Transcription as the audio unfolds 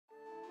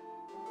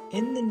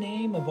In the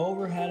Name of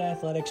Overhead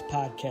Athletics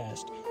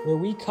podcast, where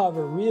we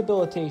cover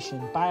rehabilitation,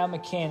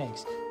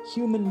 biomechanics,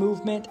 human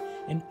movement,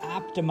 and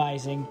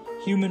optimizing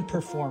human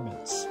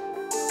performance.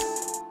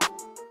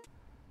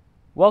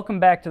 Welcome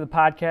back to the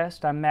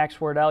podcast. I'm Max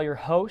Wardell, your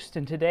host,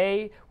 and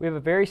today we have a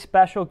very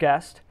special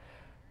guest,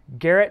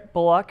 Garrett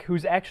Bullock,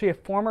 who's actually a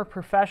former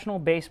professional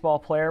baseball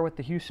player with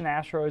the Houston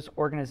Astros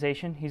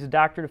organization. He's a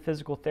doctorate of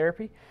physical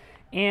therapy,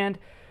 and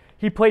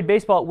he played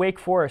baseball at Wake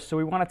Forest, so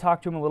we want to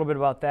talk to him a little bit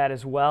about that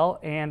as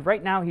well. And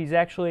right now he's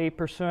actually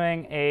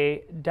pursuing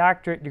a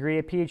doctorate degree,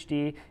 a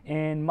PhD,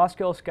 in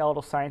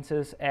musculoskeletal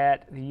sciences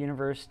at the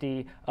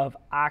University of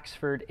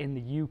Oxford in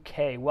the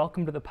UK.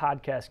 Welcome to the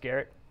podcast,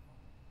 Garrett.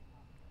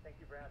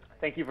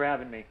 Thank you for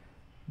having me.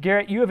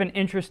 Garrett, you have an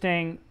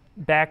interesting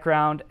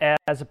background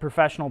as a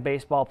professional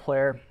baseball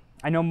player.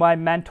 I know my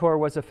mentor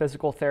was a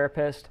physical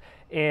therapist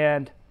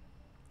and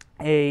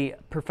a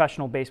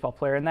professional baseball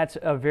player, and that's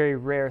a very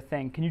rare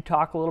thing. Can you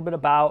talk a little bit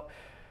about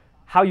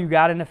how you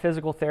got into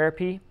physical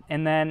therapy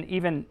and then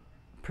even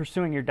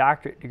pursuing your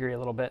doctorate degree a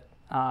little bit,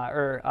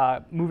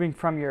 or moving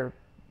from your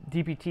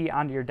DPT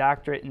onto your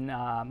doctorate in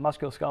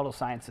musculoskeletal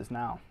sciences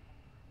now?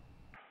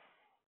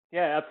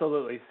 Yeah,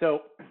 absolutely.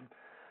 So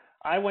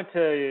I went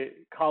to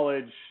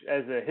college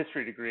as a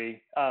history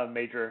degree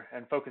major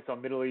and focused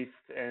on Middle East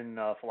and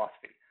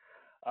philosophy.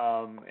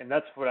 And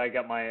that's what I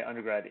got my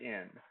undergrad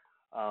in.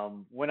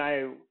 When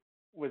I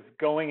was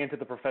going into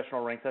the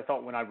professional ranks, I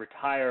thought when I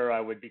retire,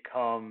 I would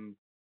become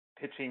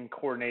pitching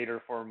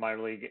coordinator for a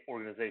minor league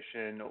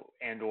organization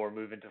and or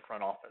move into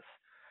front office.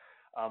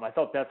 I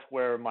thought that's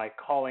where my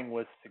calling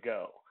was to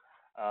go.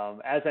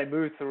 As I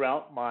moved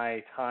throughout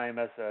my time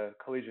as a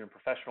collegiate and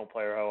professional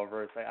player,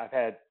 however, I've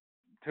had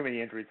too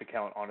many injuries to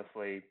count,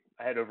 honestly.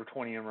 I had over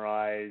 20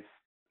 MRIs.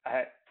 I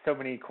had so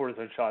many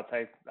cortisone shots,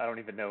 I don't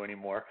even know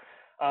anymore.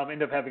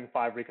 Ended up having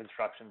 5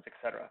 reconstructions,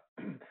 etc.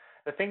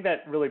 The thing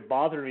that really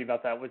bothered me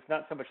about that was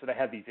not so much that I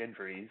had these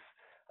injuries,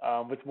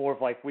 was more of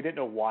like we didn't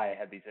know why I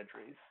had these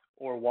injuries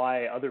or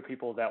why other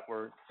people that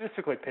were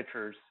specifically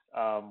pitchers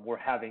were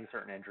having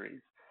certain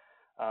injuries.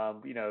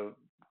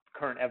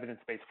 Current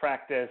evidence-based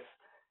practice,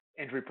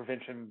 injury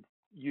prevention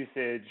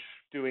usage,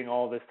 doing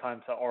all this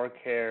time to arm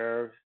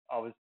care. I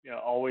was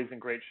always in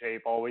great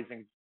shape,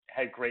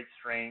 had great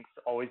strength,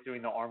 always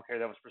doing the arm care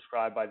that was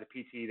prescribed by the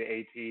PT, the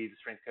AT, the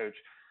strength coach.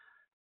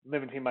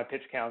 Limiting my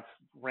pitch counts,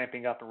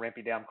 ramping up and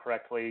ramping down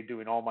correctly,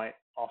 doing all my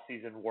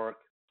off-season work,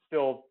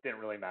 still didn't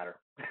really matter.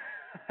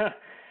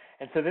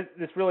 And so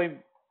this really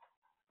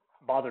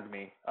bothered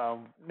me.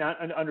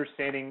 Not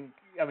understanding,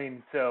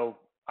 so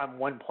I'm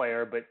one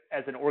player, but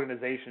as an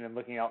organization and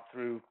looking out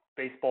through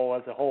baseball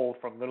as a whole,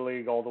 from Little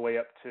League all the way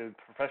up to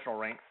professional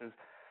ranks, is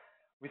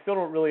we still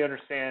don't really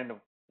understand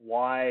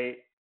why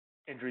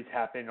injuries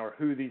happen or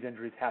who these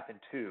injuries happen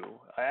to.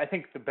 I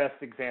think the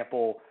best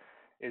example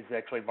is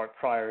actually Mark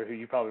Prior, who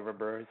you probably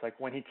remember. It's like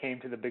when he came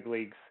to the big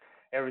leagues,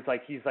 everyone's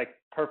like, he's like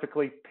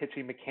perfectly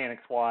pitching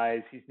mechanics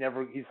wise. He's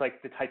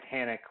like the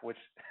Titanic, which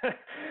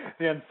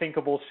the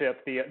unsinkable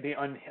ship, the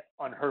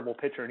unhurtable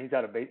pitcher, and he's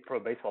out of pro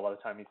baseball by the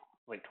time he's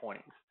late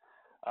 20s.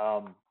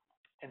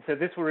 And so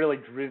this really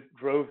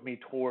drove me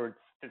towards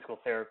physical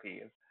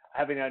therapy,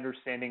 having an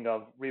understanding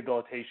of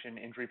rehabilitation,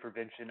 injury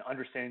prevention,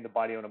 understanding the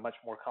body on a much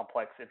more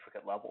complex,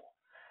 intricate level.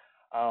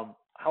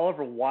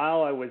 However,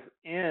 while I was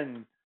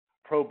in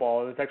pro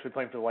ball, I was actually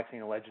playing for the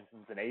Lexington Legends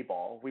in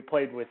A-ball. We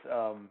played with,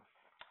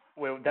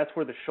 that's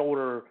where the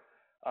shoulder,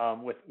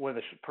 with one of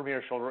the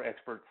premier shoulder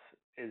experts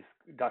is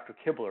Dr.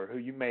 Kibler, who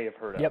you may have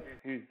heard of. Yep.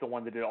 Who's the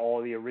one that did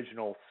all the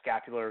original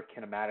scapular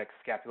kinematics,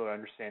 scapular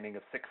understanding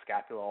of sixth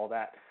scapula, all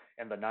that,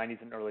 in the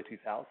 90s and early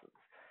 2000s.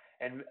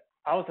 And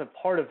I was a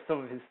part of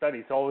some of his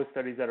studies, all his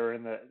studies that are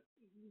in the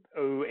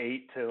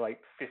 08 to like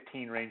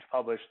 15 range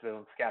published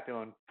on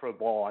scapula and pro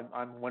ball.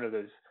 I'm one of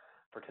those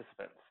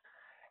participants.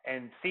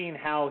 And seeing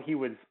how he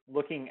was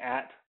looking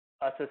at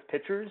us as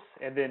pitchers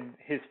and then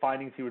his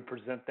findings, he would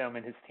present them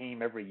in his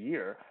team every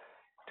year,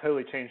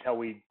 totally changed how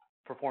we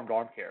performed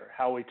arm care,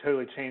 how we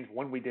totally changed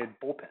when we did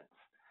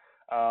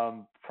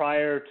bullpens.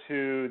 Prior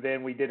to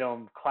then, we did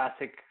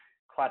classic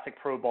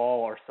pro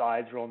ball, our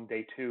sides were on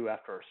day 2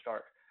 after our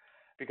start.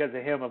 Because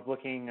of him, of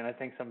looking, and I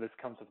think some of this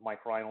comes with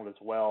Mike Reinold as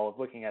well, of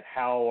looking at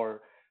how our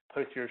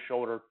posterior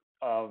shoulder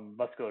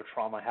muscular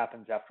trauma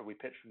happens after we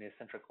pitch from the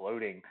eccentric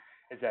loading,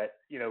 is that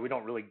we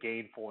don't really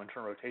gain full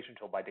internal rotation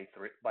until by day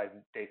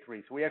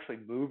three. So we actually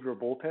moved our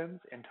bullpens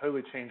and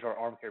totally changed our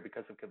arm care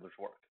because of Kibler's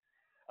work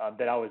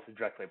that I was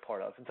directly a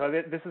part of. And so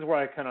this is where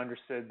I kind of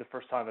understood the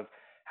first time of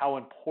how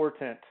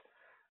important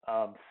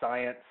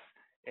science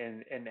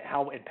and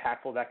how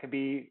impactful that can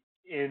be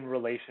in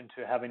relation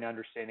to having an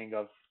understanding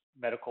of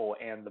medical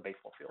and the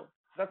baseball field.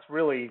 So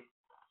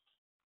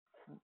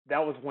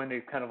that was when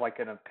it kind of like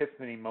an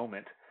epiphany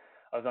moment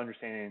of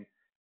understanding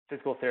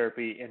physical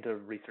therapy into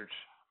research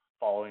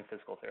following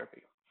physical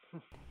therapy.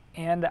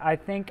 And I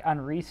think on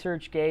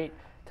ResearchGate,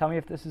 tell me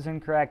if this is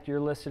incorrect,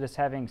 you're listed as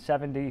having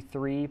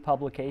 73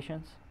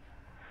 publications?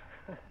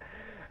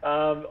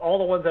 All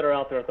the ones that are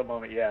out there at the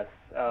moment, yes.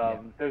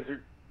 Those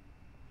are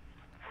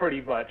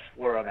pretty much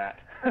where I'm at.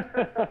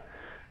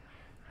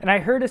 And I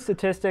heard a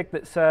statistic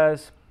that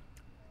says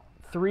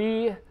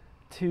 3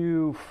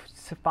 to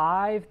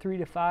 5, 3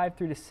 to 5,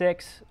 3 to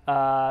 6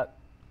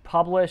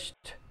 published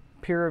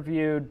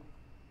peer-reviewed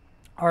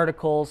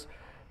articles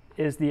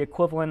is the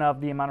equivalent of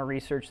the amount of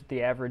research that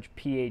the average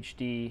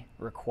PhD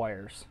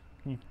requires.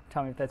 Can you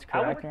tell me if that's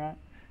correct or not?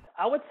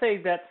 I would say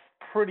that's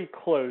pretty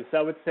close.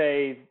 I would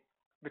say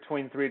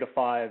between 3 to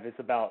 5 is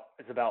about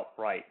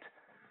right.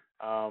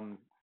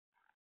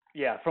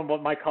 Yeah, from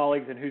what my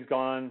colleagues and who's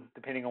gone,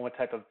 depending on what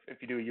type of,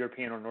 if you do a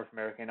European or North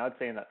American, I'd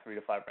say in that 3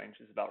 to 5 range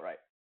is about right.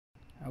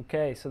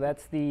 Okay, so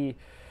that's the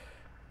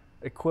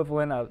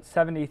equivalent of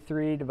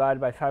 73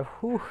 divided by 5.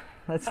 Whew,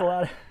 that's a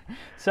lot.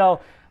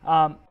 So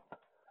a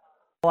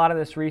lot of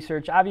this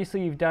research,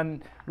 obviously you've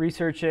done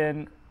research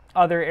in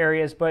other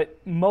areas, but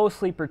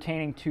mostly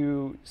pertaining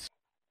to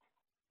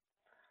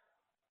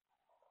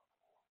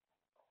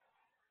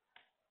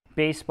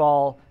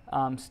baseball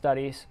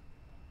studies.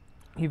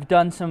 You've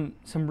done some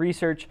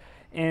research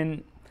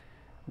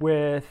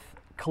with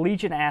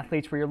collegiate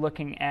athletes where you're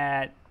looking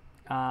at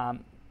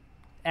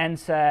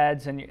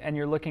NSAIDs and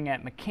you're looking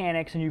at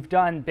mechanics, and you've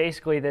done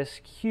basically this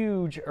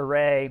huge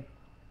array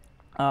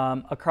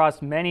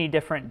across many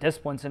different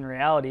disciplines in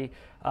reality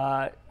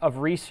of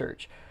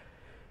research.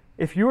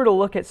 If you were to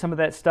look at some of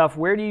that stuff,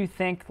 where do you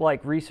think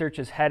like research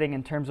is heading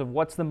in terms of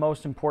what's the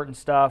most important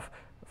stuff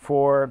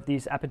for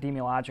these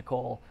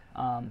epidemiological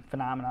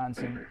phenomenons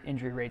and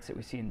injury rates that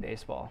we see in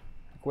baseball?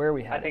 Like, where are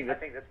we heading? I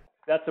think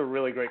that's a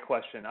really great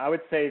question. I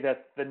would say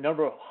that the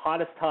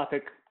hottest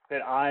topic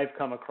that I've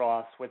come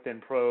across within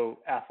pro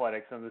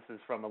athletics, and this is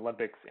from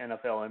Olympics,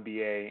 NFL,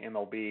 NBA,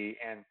 MLB,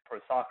 and pro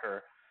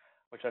soccer,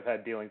 which I've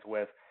had dealings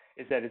with,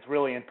 is that it's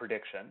really in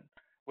prediction,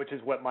 which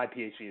is what my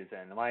PhD is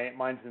in.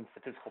 Mine's in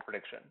statistical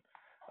prediction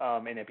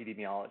in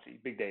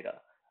epidemiology, big data.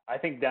 I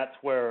think that's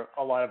where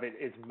a lot of it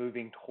is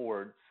moving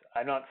towards.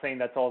 I'm not saying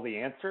that's all the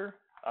answer,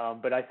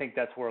 but I think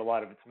that's where a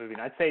lot of it's moving.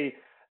 I'd say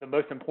the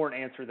most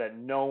important answer that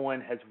no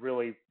one has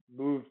really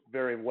moved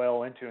very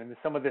well into, and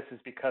some of this is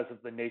because of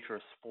the nature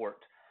of sport,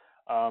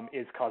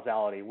 is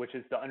causality, which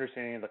is the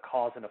understanding of the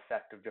cause and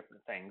effect of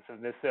different things.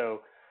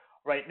 So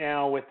right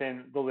now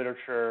within the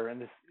literature,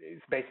 and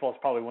baseball is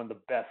probably one of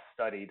the best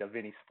studied of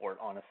any sport,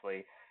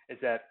 honestly, is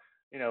that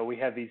we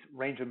have these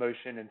range of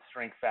motion and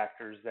strength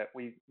factors that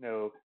we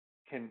know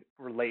can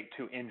relate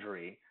to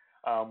injury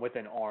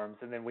within arms,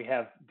 and then we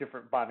have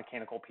different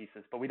biomechanical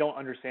pieces, but we don't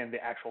understand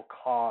the actual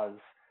cause,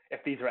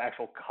 if these are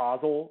actual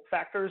causal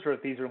factors or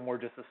if these are more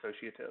just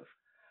associative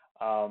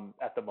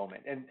at the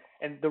moment.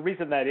 And the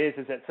reason that is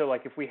that, so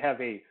like if we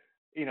have a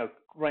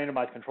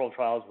randomized controlled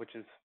trials, which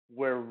is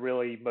where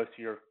really most of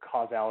your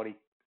causality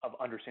of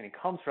understanding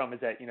comes from, is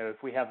that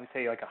if we have,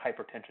 say, like a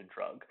hypertension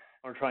drug,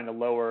 and we're trying to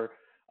lower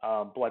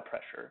blood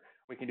pressure,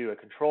 we can do a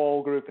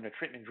control group and a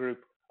treatment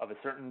group of a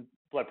certain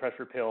blood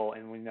pressure pill,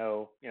 and we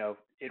know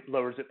it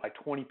lowers it by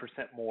 20%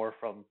 more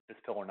from this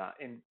pill or not.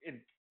 In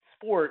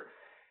sport,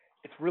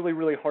 it's really,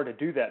 really hard to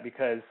do that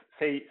because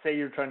say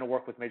you're trying to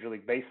work with Major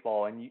League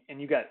Baseball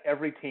and you got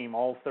every team,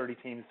 all 30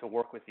 teams to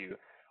work with you.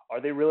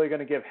 Are they really going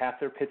to give half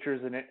their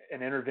pitchers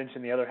an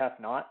intervention, the other half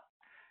not?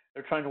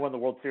 They're trying to win the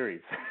World Series.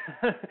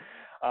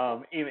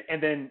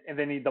 And then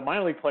the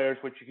minor league players,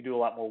 which you can do a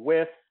lot more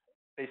with,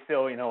 they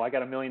still, I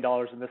got $1 million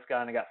in this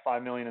guy and I got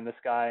 $5 million in this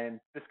guy, and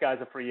this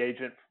guy's a free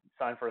agent,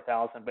 signed for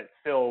 $1,000, but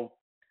still,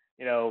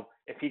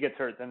 if he gets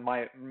hurt, then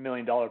my $1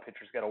 million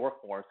pitcher's got to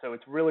work more. So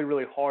it's really,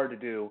 really hard to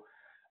do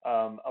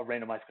a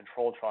randomized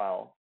control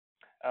trial.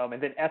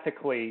 And then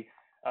ethically,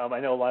 I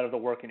know a lot of the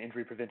work in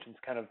injury prevention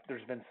is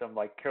there's been some,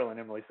 like Carolyn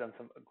Emily's done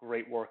some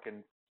great work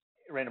in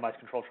randomized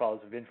control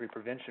trials of injury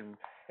prevention,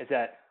 is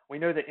that we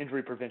know that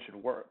injury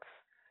prevention works.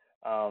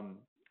 From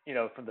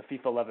the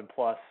FIFA 11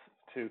 Plus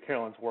to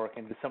Carolyn's work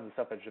and to some of the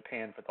stuff in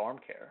Japan for the arm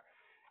care,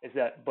 is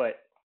that, but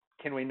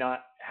can we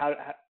not,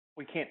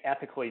 we can't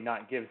ethically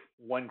not give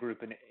one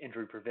group an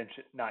injury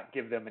prevention, not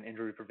give them an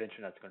injury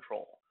prevention as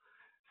control.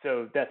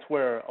 So that's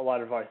where a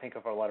lot of our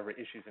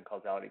issues in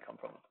causality come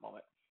from at the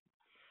moment.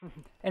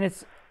 And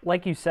it's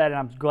like you said, and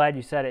I'm glad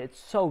you said it, it's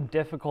so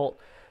difficult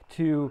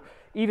to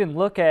even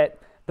look at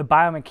the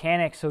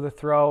biomechanics of the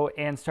throw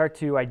and start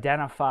to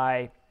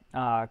identify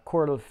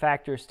correlative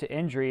factors to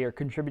injury or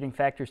contributing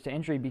factors to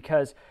injury,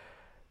 because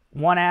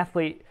one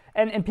athlete,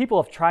 and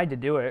people have tried to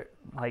do it,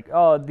 like,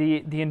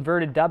 the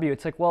inverted W.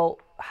 It's like, well,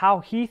 how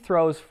he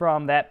throws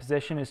from that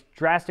position is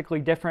drastically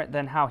different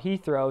than how he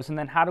throws, and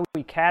then how do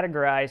we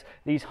categorize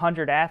these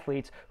 100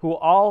 athletes who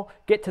all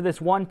get to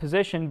this one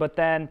position, but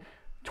then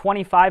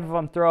 25 of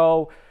them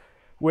throw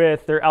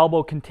with their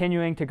elbow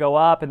continuing to go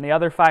up, and the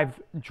other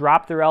 5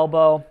 drop their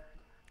elbow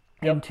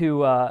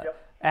into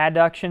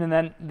adduction, and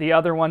then the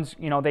other ones,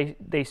 they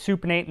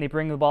supinate and they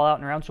bring the ball out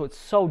and around. So it's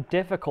so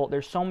difficult.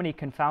 There's so many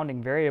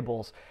confounding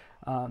variables.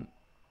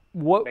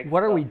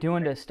 What are we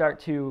doing to start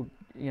to,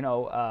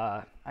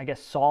 I guess,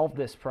 solve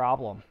this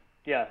problem?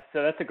 Yeah,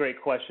 so that's a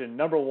great question.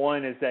 Number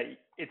one is that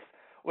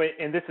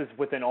and this is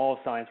within all of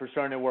science, we're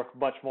starting to work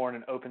much more in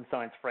an open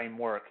science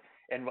framework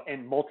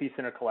and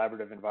multi-center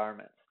collaborative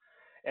environments.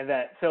 And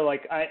that, so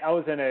like I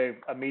was in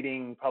a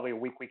meeting probably a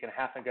week and a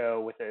half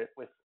ago with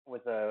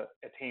a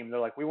team. They're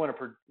like, we want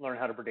to learn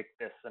how to predict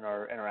this in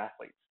our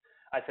athletes.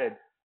 I said,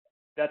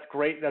 that's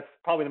great. That's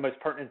probably the most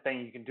pertinent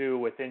thing you can do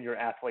within your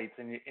athletes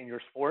in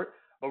your sport.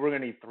 But we're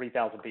going to need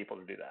 3,000 people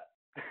to do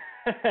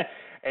that.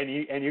 and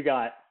you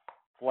got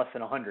less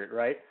than 100,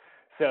 right?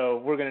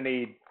 So we're going to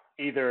need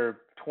either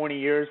 20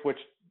 years, which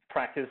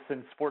practice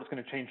in sports is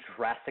going to change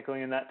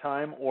drastically in that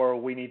time, or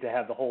we need to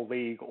have the whole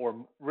league or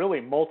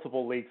really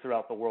multiple leagues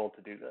throughout the world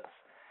to do this.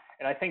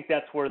 And I think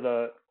that's where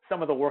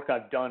some of the work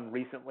I've done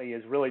recently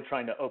is really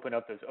trying to open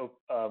up this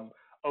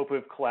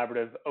open,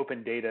 collaborative,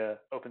 open data,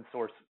 open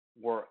source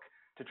work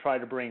to try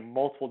to bring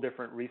multiple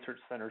different research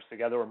centers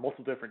together or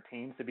multiple different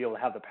teams to be able to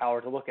have the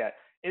power to look at,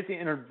 is the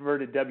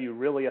inverted W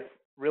really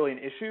an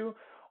issue,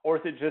 or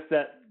is it just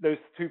that those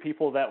two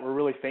people that were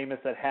really famous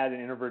that had an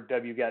inverted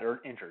W got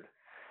injured?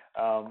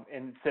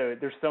 And so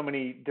there's so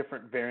many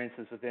different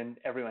variances within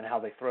everyone, how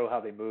they throw, how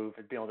they move,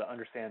 and being able to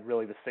understand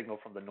really the signal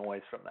from the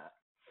noise from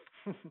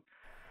that.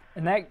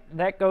 And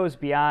that goes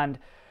beyond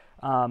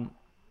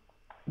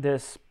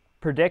this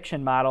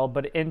prediction model,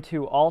 but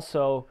into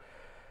also,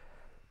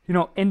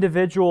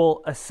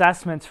 individual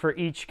assessments for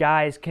each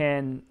guys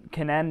can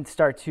then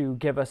start to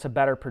give us a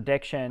better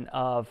prediction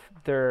of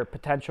their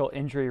potential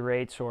injury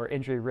rates or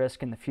injury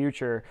risk in the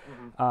future,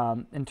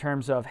 in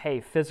terms of,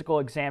 hey, physical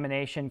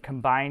examination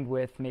combined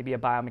with maybe a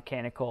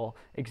biomechanical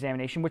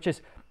examination, which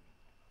is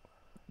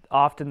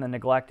often the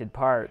neglected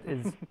part.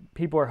 Is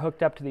people are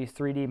hooked up to these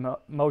 3D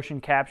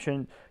motion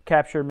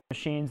capture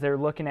machines. They're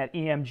looking at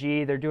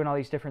EMG. They're doing all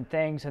these different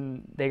things,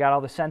 and they got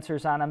all the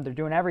sensors on them. They're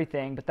doing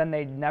everything, but then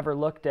they never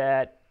looked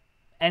at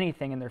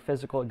anything in their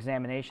physical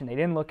examination. They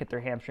didn't look at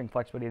their hamstring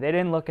flexibility. They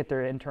didn't look at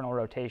their internal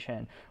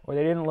rotation, or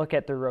they didn't look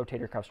at their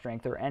rotator cuff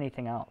strength or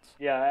anything else.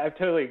 Yeah, I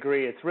totally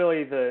agree. It's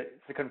really the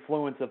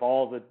confluence of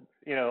all the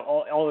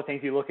all the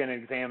things you look at an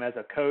exam as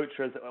a coach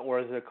or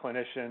as a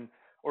clinician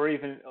or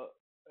even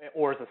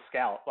or as a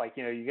scout. Like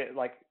you get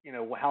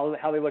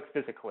how they look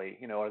physically.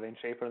 Are they in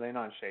shape or are they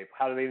not in shape?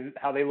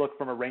 How they look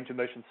from a range of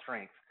motion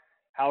strength.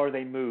 How are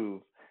they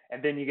moved?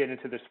 And then you get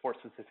into the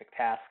sport-specific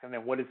task, and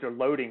then what is their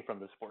loading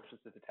from the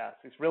sport-specific task?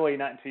 It's really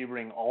not until you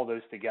bring all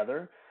those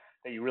together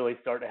that you really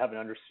start to have an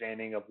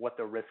understanding of what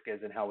the risk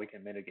is and how we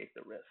can mitigate the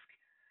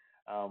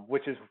risk,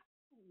 which is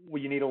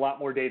you need a lot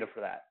more data for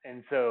that.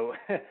 And so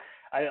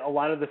a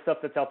lot of the stuff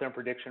that's out there in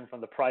prediction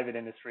from the private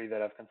industry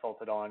that I've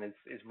consulted on is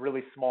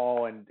really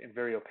small and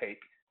very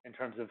opaque in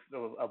terms of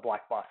a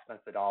black box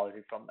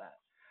methodology from that.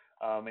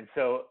 And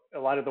so a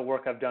lot of the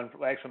work I've done,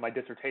 actually my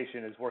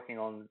dissertation is working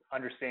on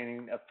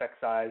understanding effect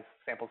size,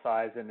 sample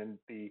size, and then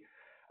the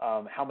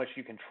how much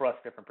you can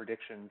trust different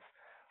predictions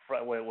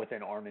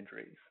within arm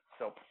injuries.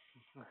 So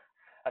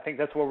I think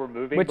that's where we're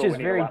moving. Which is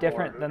very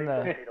different than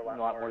a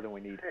lot more than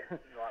we need.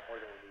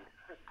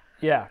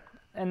 Yeah,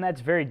 and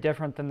that's very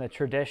different than the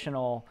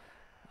traditional,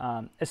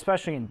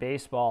 especially in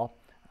baseball,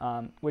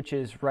 which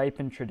is ripe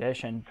in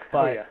tradition.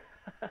 But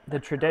the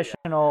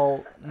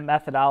traditional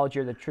methodology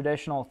or the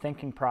traditional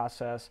thinking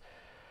process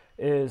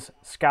is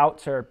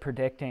scouts are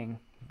predicting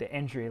the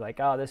injury, like,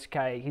 oh, this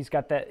guy, he's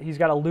got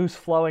a loose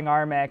flowing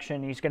arm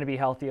action, he's going to be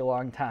healthy a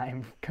long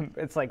time.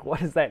 It's like,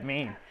 what does that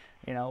mean?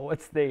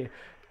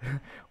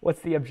 What's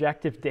the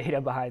objective data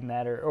behind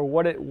that, or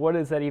what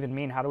does that even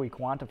mean? How do we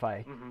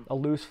quantify a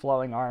loose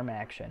flowing arm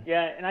action?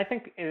 Yeah, and I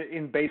think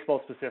in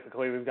baseball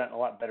specifically, we've gotten a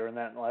lot better in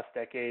that in the last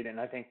decade, and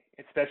I think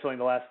especially in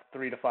the last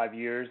 3 to 5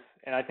 years,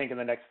 and I think in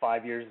the next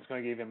 5 years it's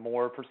going to get even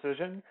more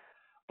precision.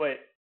 But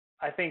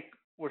I think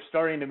we're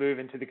starting to move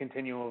into the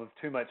continuum of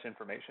too much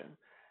information,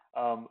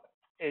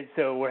 and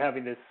so we're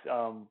having this.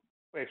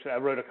 Actually, I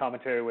wrote a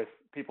commentary with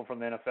people from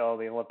the NFL,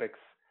 the Olympics,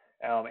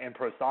 and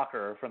pro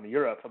soccer from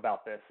Europe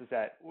about this. Is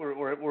that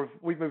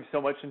we've moved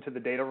so much into the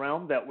data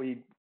realm that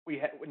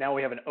now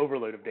we have an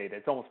overload of data.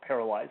 It's almost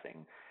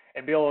paralyzing,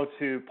 and be able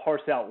to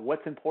parse out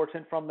what's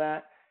important from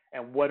that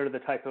and what are the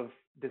type of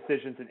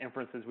decisions and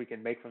inferences we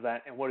can make from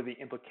that, and what are the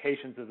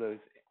implications of those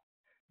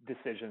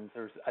decisions.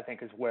 I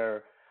think is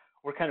where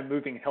we're kind of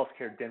moving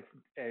healthcare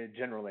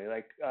generally.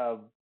 Like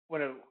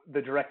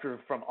the director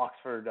from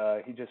Oxford,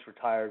 he just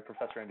retired,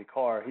 Professor Andy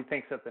Carr. He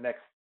thinks that the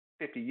next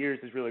 50 years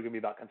is really going to be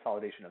about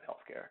consolidation of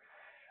healthcare.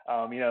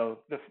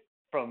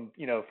 From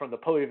the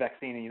polio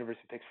vaccine at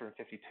University of Pittsburgh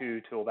in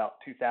 52 to about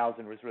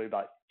 2000 was really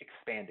about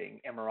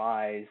expanding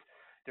MRIs,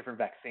 different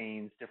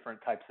vaccines, different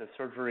types of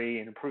surgery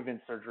and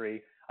improvement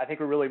surgery. I think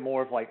we're really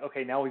more of like,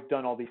 okay, now we've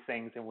done all these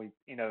things, and we,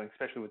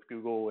 especially with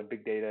Google and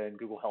big data and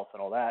Google Health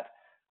and all that,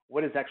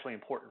 what is actually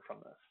important from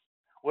this?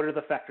 What are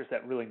the factors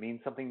that really mean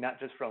something, not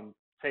just from,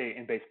 say,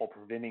 in baseball,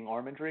 preventing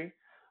arm injury,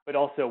 but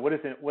also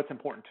what's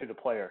important to the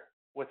player?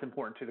 What's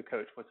important to the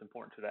coach? What's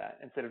important to that?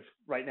 Instead of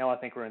right now, I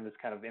think we're in this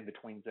kind of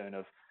in-between zone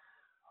of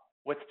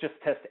let's just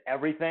test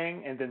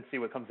everything and then see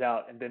what comes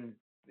out. And then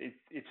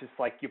it's just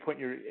like you put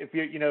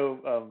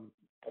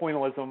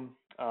pointillism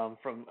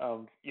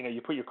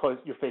you put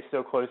your face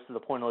so close to the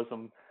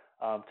pointillism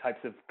types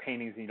of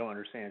paintings and you don't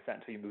understand. It's not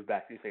until you move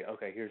back and you say,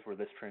 okay, here's where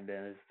this trend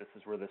is. This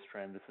is where this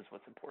trend. This is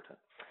what's important.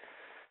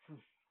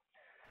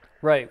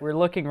 Right, we're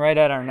looking right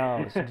at our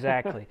nose,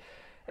 exactly.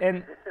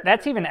 And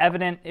that's even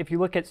evident if you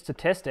look at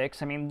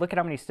statistics. I mean, look at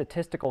how many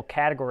statistical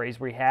categories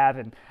we have,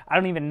 and I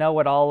don't even know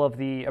what all of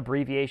the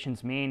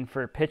abbreviations mean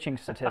for pitching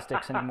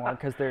statistics anymore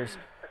because there's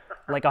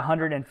like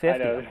 150. I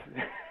know.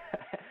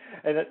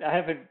 And I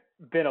haven't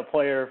been a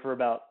player for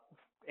about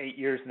 8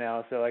 years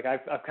now, so like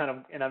I've kind of,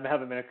 and I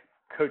haven't been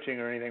coaching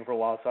or anything for a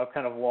while, so I've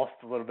kind of lost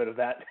a little bit of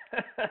that.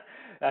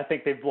 I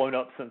think they've blown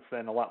up since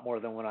then a lot more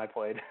than when I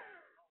played.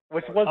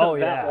 Which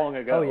wasn't that long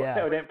ago. Oh,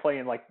 yeah. I didn't play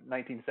in like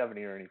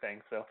 1970 or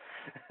anything. So.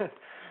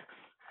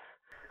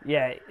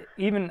 Yeah,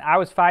 even I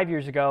was 5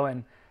 years ago,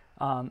 and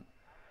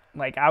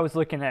like I was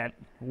looking at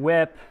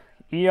WHIP,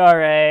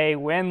 ERA,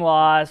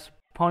 win-loss,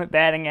 opponent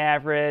batting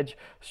average,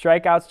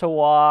 strikeouts to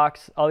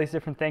walks, all these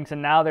different things,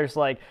 and now there's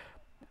like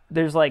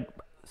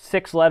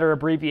 6-letter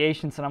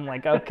abbreviations, and I'm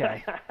like,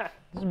 okay,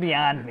 this is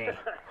beyond me.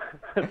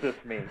 What's this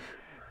mean?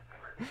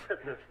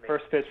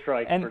 First pitch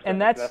strike. And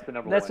that's the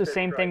number one. That's the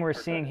same thing we're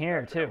seeing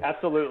here too.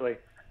 Absolutely.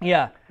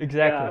 Yeah,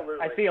 exactly.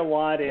 I see a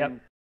lot in.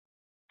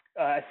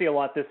 I see a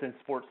lot this in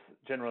sports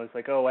generally. It's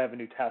like, oh, I have a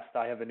new test.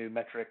 I have a new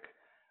metric.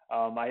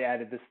 I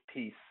added this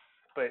piece,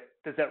 but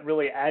does that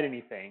really add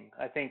anything?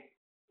 I think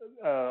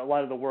a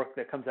lot of the work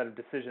that comes out of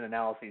decision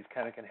analyses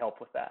kind of can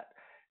help with that.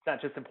 It's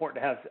not just important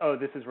to have, oh,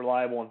 this is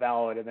reliable and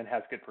valid and then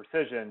has good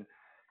precision.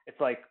 It's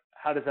like,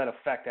 how does that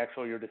affect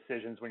actually your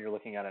decisions when you're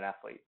looking at an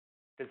athlete?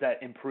 Does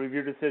that improve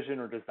your decision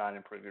or does not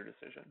improve your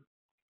decision?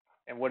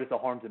 And what is the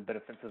harms and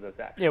benefits of those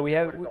actions? Yeah, we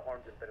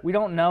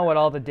don't know what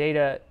all the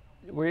data,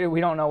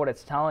 we don't know what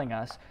it's telling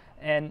us.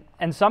 And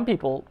some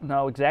people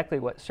know exactly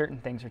what certain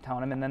things are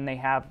telling them, and then they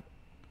have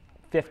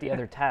 50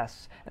 other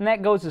tests. And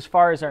that goes as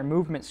far as our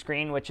movement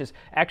screen, which is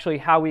actually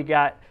how we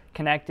got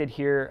connected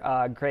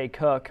here, Gray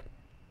Cook.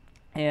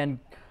 And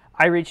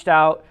I reached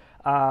out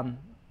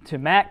to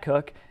Matt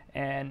Cook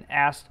and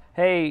asked,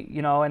 hey,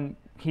 and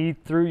he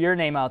threw your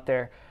name out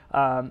there.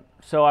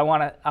 So I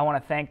want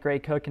to thank Gray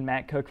Cook and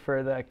Matt Cook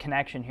for the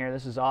connection here.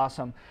 This is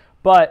awesome.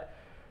 But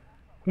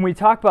when we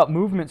talk about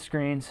movement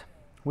screens,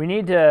 we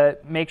need to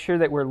make sure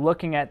that we're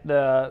looking at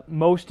the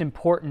most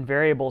important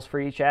variables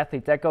for each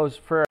athlete. That goes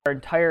for our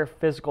entire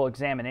physical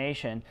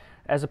examination,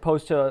 as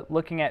opposed to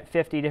looking at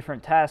 50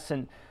 different tests.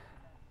 And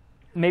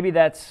maybe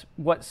that's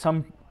what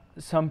some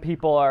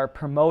people are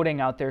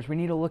promoting out there, is we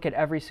need to look at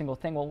every single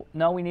thing. Well,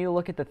 no, we need to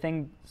look at the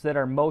things that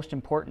are most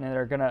important and that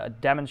are going to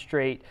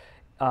demonstrate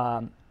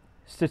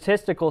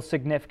statistical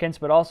significance,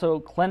 but also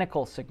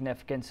clinical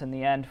significance in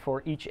the end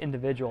for each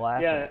individual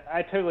athlete. Yeah,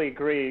 I totally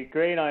agree.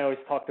 Gray and I always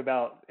talked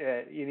about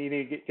you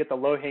need to get the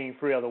low-hanging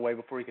fruit out of the way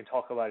before you can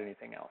talk about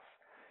anything else.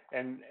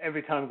 And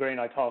every time Gray and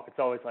I talk, it's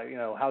always like,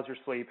 how's your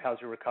sleep? How's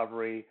your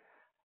recovery?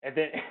 And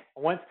then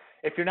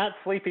if you're not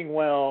sleeping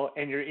well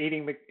and you're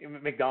eating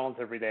McDonald's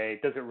every day,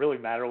 does it really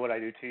matter what I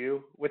do to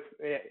you?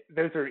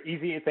 Those are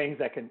easy things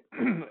that can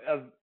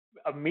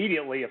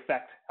immediately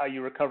affect how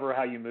you recover,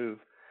 how you move.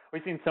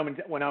 We've seen someone,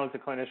 when I was a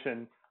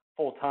clinician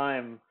full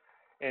time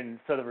in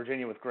Southern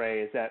Virginia with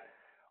Gray, is that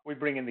we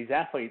bring in these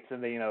athletes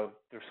and they,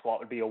 their squat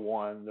would be a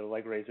 1, their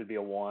leg raise would be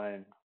a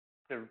 1,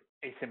 their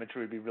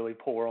asymmetry would be really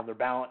poor on their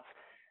balance.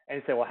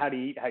 And they say, well, how do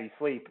you eat? How do you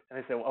sleep? And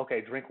they say, well,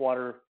 okay, drink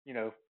water,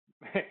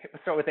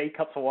 start with 8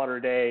 cups of water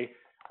a day,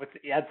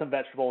 add some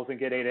vegetables and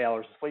get 8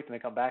 hours of sleep, and they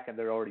come back and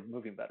they're already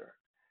moving better.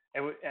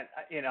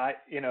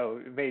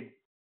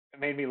 It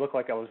made me look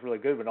like I was really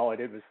good when all I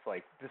did was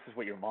like, this is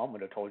what your mom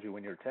would have told you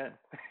when you were 10,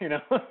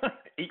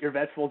 eat your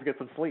vegetables, get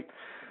some sleep.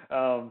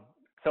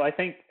 So I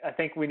think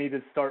we need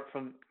to start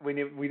from,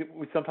 we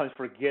sometimes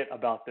forget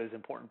about those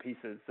important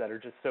pieces that are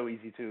just so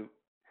easy to,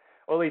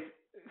 or at least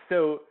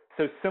so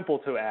simple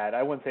to add.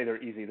 I wouldn't say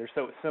they're easy. They're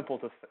so simple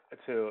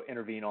to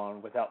intervene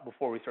on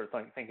before we start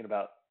thinking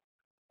about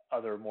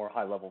other more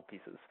high level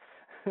pieces.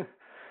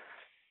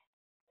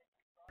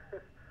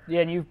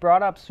 Yeah, and you've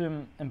brought up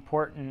some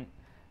important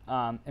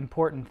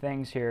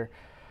things here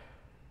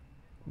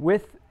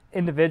with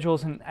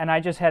individuals, and I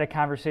just had a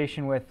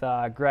conversation with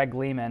Greg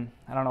Lehman.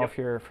 I don't know if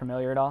you're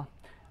familiar at all.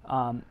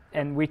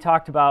 And we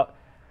talked about,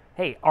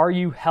 hey, are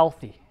you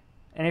healthy?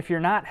 And if you're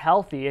not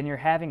healthy and you're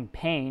having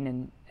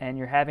pain and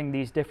you're having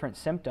these different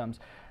symptoms,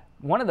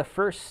 one of the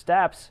first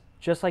steps,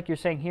 just like you're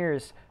saying here,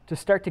 is to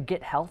start to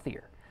get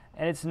healthier.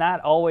 And it's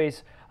not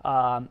always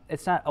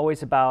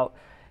about,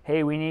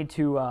 hey, we need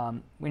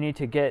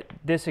to get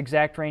this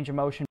exact range of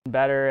motion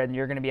better and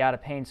you're going to be out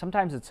of pain.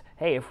 Sometimes it's,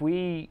 hey, if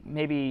we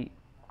maybe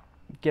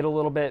get a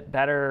little bit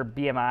better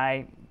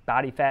BMI,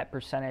 body fat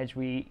percentage,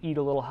 we eat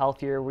a little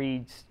healthier,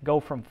 we go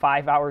from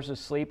 5 hours of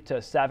sleep to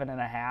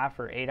 7.5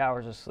 or 8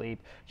 hours of sleep.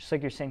 Just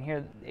like you're saying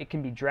here, it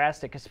can be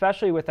drastic,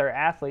 especially with our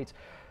athletes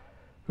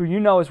who,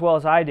 as well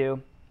as I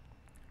do,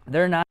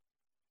 they're not.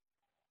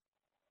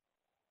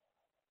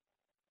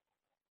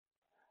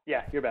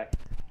 Yeah, you're back.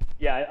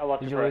 Yeah, I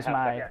lost you for a half second.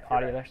 Did you lose my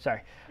audio there?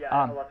 Sorry. Yeah,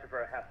 I lost you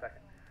for a half second.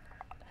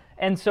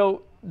 And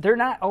so they're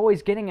not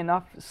always getting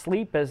enough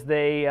sleep as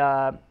they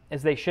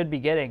should be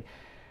getting.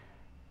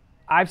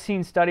 I've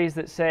seen studies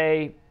that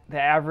say the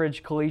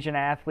average collegiate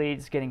athlete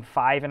is getting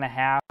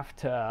 5.5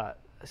 to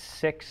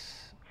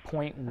 6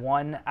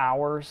 0.1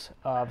 hours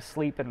of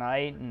sleep a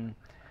night, and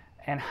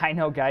I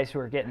know guys who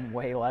are getting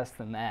way less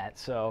than that.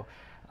 So,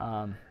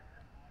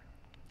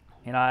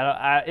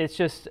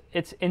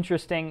 it's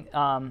interesting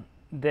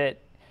that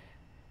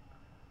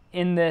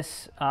in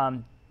this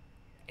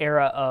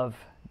era of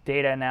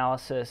data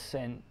analysis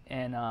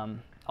and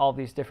all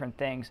these different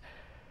things,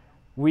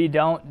 we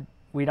don't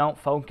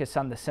focus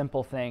on the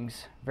simple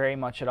things very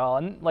much at all.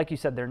 And like you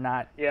said, they're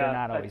not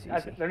always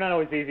easy. They're not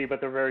always easy,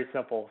 but they're very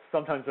simple.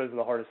 Sometimes those are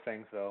the hardest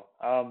things, though.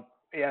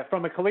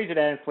 From a collegiate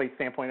athlete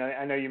standpoint,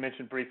 I know you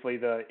mentioned briefly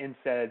the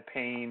NSAID,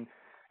 pain,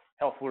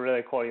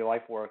 health-related quality of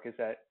life work. Is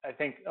that I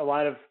think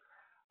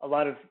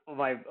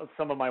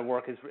some of my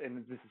work is,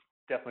 and this is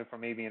definitely for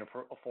me being a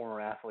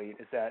former athlete,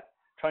 is that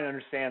trying to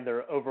understand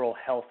their overall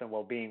health and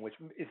well-being, which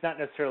is not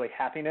necessarily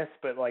happiness,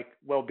 but like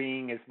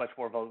well-being is much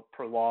more of a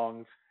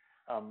prolonged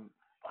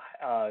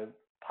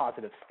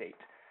positive state.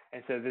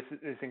 And so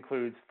this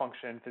includes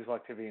function, physical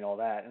activity, and all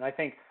that. And I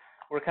think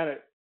we're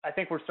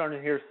starting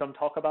to hear some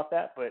talk about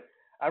that. But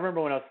I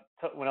remember when I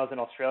was in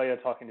Australia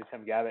talking to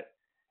Tim Gavitt,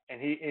 and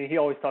he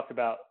always talked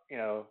about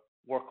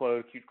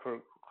workload,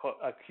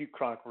 acute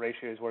chronic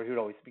ratios, where he would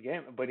always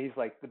begin. But he's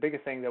like, the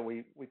biggest thing that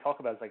we talk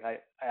about is like, I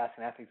ask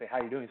an athlete, say, how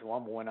are you doing? He said, well,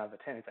 I'm a 1 out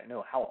of 10. He's like,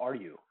 no, how are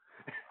you?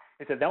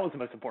 He said, that was the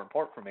most important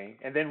part for me.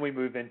 And then we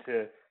move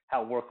into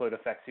how workload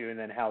affects you, and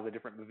then how the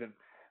different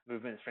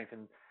movement strength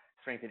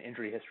and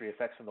injury history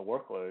affects from the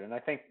workload. And I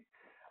think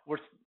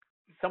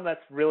some of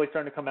that's really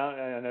starting to come out.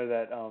 And I know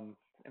that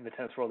in the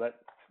tennis world that's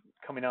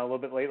coming out a little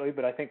bit lately,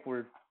 but I think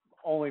we're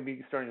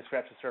only starting to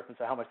scratch the surface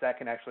of how much that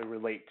can actually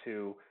relate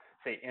to,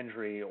 say,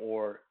 injury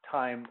or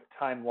time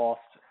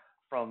lost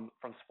from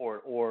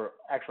sport, or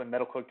actually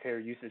medical care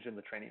usage in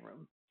the training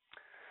room.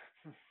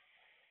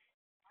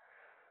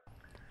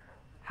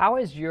 How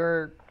has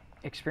your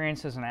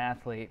experience as an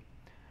athlete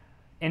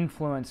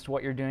influenced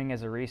what you're doing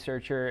as a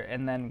researcher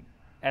and then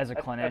as a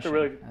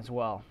clinician as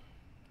well?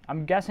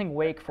 I'm guessing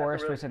Wake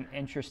Forest was an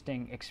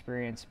interesting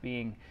experience,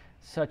 being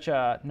such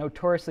a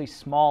notoriously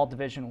small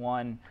Division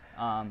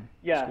I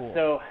school.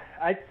 So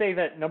I'd say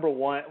that number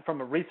one,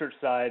 from a research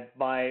side,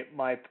 my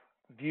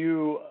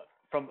view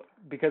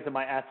because of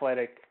my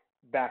athletic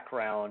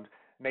background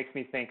makes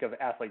me think of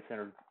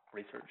athlete-centered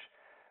research.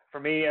 For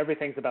me,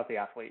 everything's about the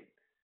athlete.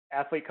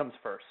 Athlete comes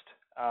first,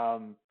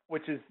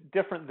 which is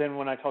different than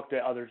when I talk to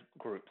other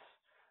groups.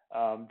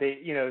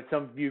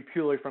 Some view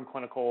purely from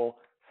clinical,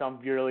 some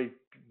purely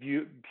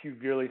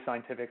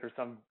scientific, or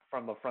some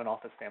from a front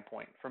office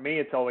standpoint. For me,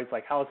 it's always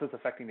like, how is this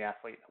affecting the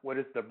athlete? What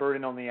is the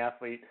burden on the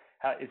athlete?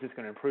 How is this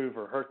going to improve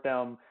or hurt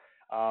them?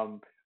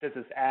 Does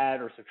this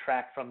add or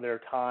subtract from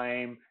their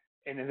time?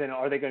 And then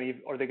are they going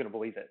to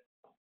believe it?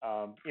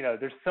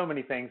 There's so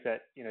many things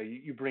that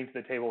you bring to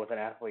the table with an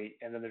athlete,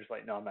 and then they're just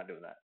like, no, I'm not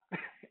doing that.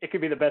 It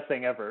could be the best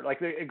thing ever.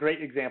 Like a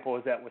great example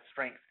is that with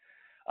strength,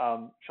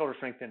 shoulder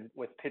strength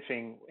with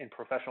pitching in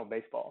professional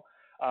baseball.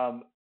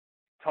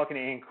 Talking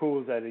to Ann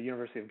Cools at the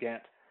University of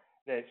Ghent,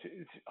 that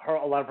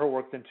a lot of her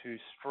work's into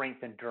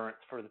strength endurance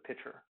for the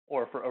pitcher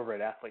or for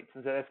overhead athletes.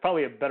 And so that's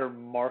probably a better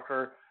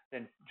marker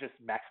than just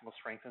maximal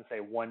strength and say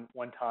one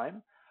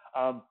time.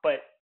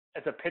 But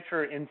as a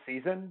pitcher in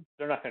season,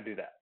 they're not going to do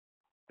that.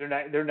 They're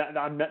like,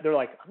 I'm not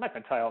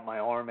going to tie out my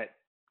arm at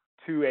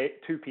 2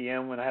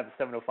 p.m. when I have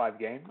a 7:05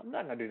 game. I'm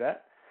not going to do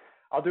that.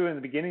 I'll do it in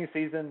the beginning of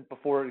the season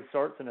before it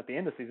starts, and at the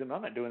end of the season,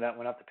 I'm not doing that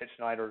when I have to pitch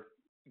tonight or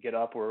get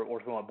up or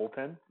throw on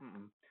bullpen.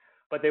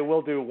 But they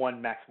will do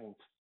one maximal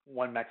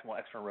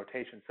external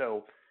rotation.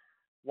 So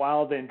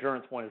while the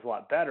endurance one is a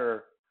lot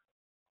better,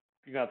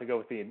 you're going to have to go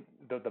with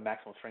the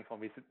maximal strength one,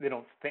 because they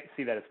don't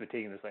see that as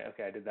fatiguing. They're like,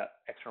 okay, I did that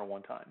external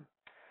one time.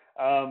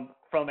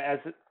 From as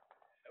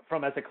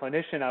a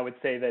clinician, I would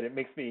say that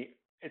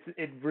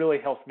it really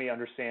helps me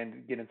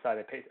understand, get inside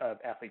an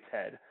athlete's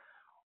head,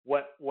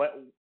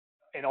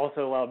 and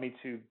also allowed me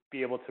to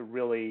be able to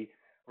really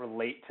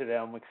relate to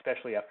them,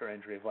 especially after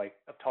injury,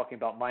 of talking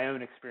about my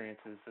own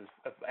experiences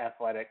of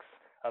athletics,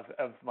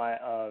 of my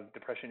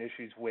depression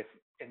issues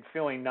and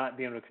feeling not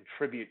being able to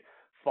contribute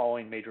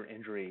following major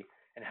injury,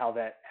 and how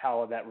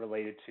that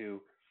related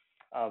to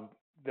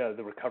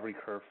the recovery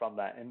curve from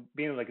that, and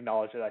being able to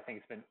acknowledge that, I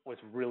think was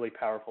really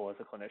powerful as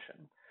a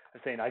clinician. Of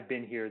saying, I've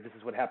been here, this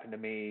is what happened to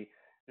me,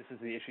 this is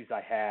the issues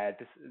I had,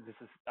 this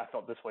is I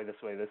felt this way,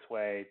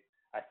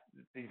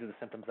 these are the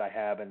symptoms I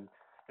have, and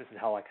this is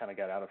how I kind of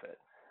got out of it.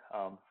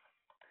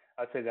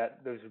 I'd say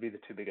that those would be the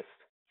two biggest.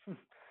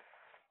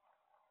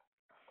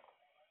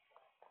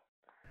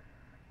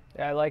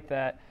 Yeah, I like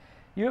that.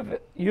 You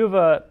have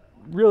a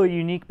really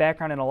unique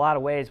background in a lot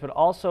of ways, but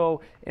also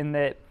in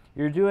that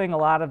you're doing a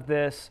lot of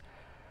this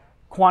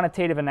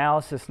quantitative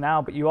analysis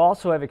now, but you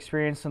also have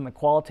experience on the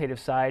qualitative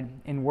side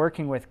in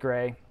working with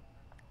Gray.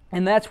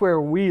 And that's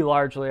where we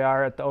largely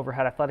are at the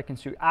Overhead Athletic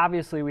Institute.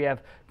 Obviously, we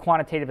have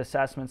quantitative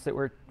assessments that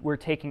we're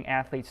taking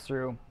athletes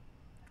through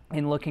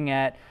in looking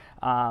at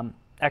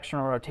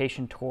external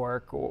rotation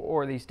torque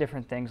or these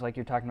different things like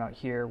you're talking about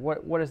here.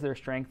 What is their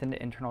strength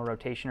into internal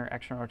rotation or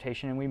external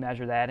rotation? And we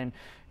measure that. And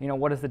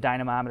what does the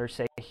dynamometer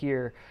say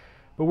here?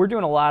 but we're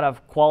doing a lot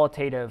of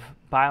qualitative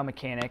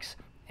biomechanics.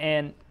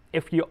 And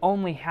if you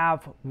only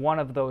have one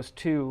of those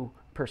two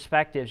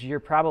perspectives, you're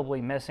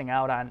probably missing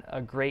out on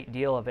a great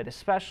deal of it,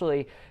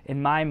 especially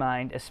in my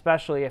mind,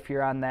 especially if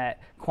you're on that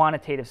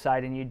quantitative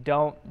side and you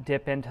don't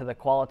dip into the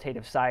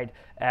qualitative side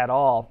at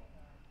all,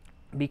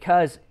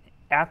 because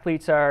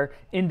athletes are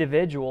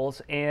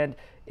individuals. And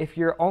if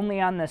you're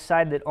only on this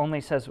side that only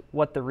says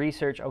what the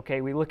research,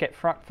 okay, we look at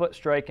front foot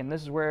strike and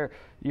this is where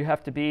you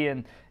have to be,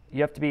 and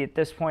you have to be at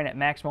this point at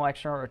maximal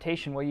external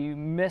rotation, well, you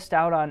missed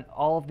out on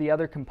all of the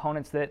other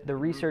components that the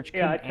research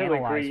couldn't analyze. Yeah, I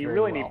totally agree. You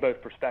really well. need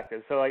both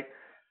perspectives. So like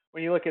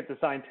when you look at the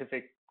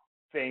scientific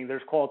thing,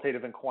 there's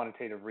qualitative and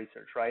quantitative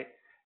research, right?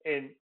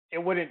 And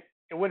it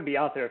wouldn't be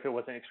out there if it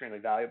wasn't extremely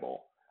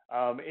valuable.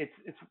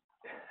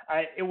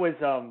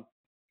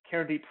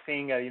 Karandeep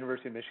Singh at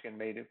University of Michigan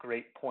made a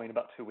great point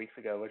about 2 weeks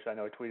ago, which I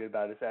know I tweeted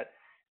about, is that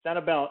it's not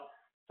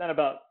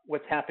about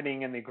what's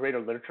happening in the greater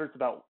literature, it's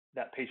about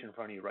that patient in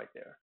front of you right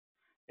there.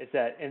 It's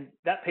that, and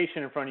that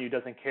patient in front of you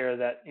doesn't care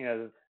that,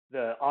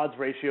 the odds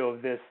ratio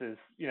of this is,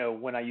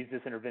 when I use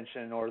this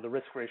intervention, or the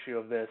risk ratio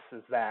of this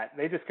is that.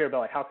 They just care about,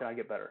 like, how can I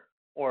get better?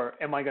 Or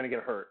am I going to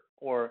get hurt?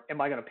 Or am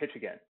I going to pitch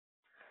again?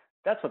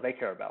 That's what they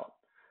care about.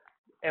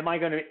 If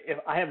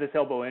I have this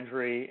elbow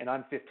injury and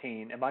I'm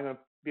 15, am I going to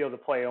be able to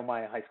play on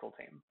my high school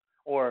team?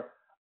 Or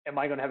am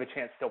I going to have a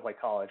chance to still play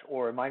college?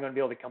 Or am I going to be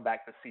able to come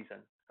back this season?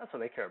 That's what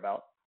they care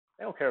about.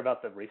 They don't care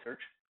about the research.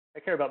 They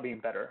care about being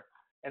better.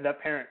 And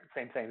that parent,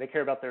 same thing. They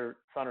care about their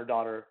son or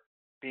daughter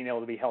being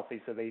able to be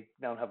healthy so they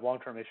don't have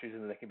long-term issues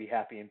and they can be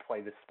happy and play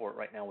this sport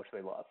right now, which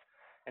they love.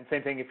 And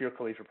same thing if you're a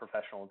collegiate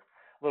professional. It's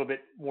a little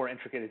bit more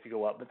intricate as you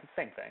go up, but it's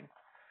the same thing.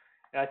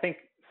 And I think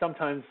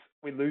sometimes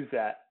we lose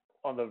that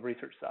on the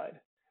research side.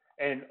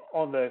 And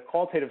on the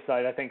qualitative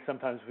side, I think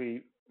sometimes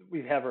we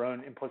have our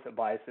own implicit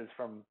biases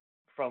from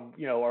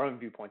our own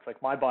viewpoints.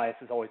 Like my bias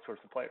is always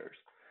towards the players.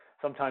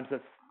 Sometimes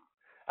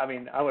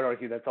I would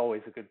argue that's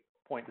always a good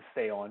point to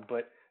stay on,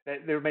 but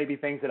there may be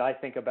things that I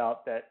think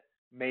about that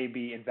may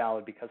be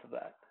invalid because of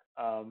that.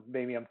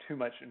 Maybe I'm too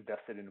much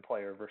invested in a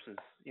player versus,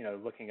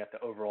 looking at the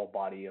overall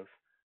body of,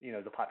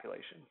 the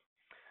population.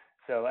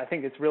 So I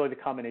think it's really the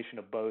combination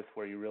of both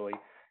where you really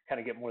kind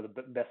of get more the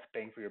best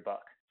bang for your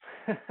buck.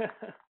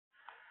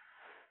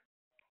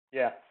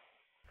 Yeah.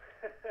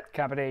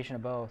 Combination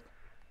of both.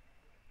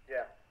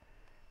 Yeah.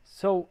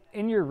 So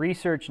in your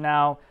research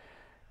now,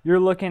 you're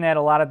looking at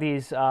a lot of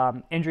these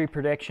injury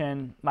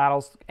prediction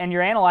models, and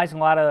you're analyzing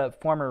a lot of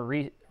former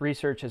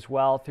research as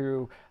well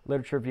through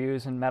literature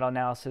reviews and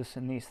meta-analysis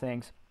and these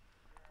things.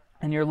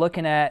 And you're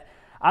looking at,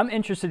 I'm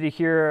interested to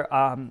hear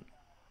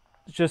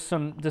just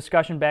some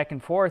discussion back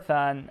and forth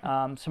on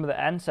some of the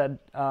NSAID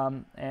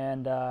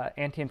and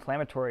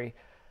anti-inflammatory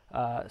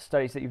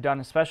studies that you've done,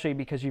 especially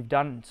because you've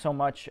done so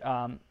much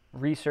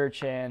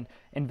research and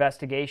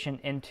investigation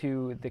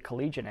into the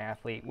collegiate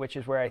athlete, which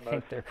is where I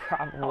think they're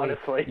probably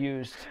honestly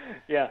used.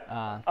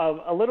 Yeah.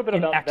 A little bit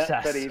about excess.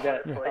 That study.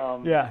 That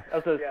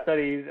That's a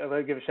study. I'm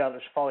going to give a shout out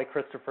to Shafali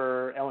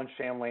Christopher, Ellen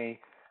Shanley,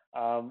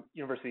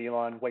 University of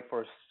Elon, Wake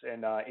Forest,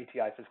 and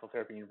ATI Physical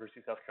Therapy, University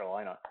of South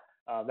Carolina.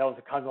 That was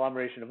a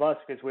conglomeration of us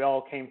because we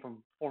all came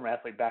from former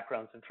athlete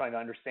backgrounds and trying to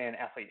understand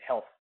athlete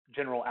health,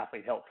 general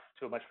athlete health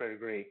to a much greater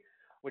degree,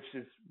 which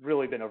has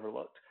really been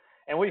overlooked.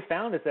 And what we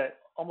found is that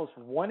almost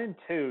 1 in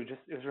 2,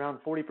 it was around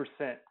 40%,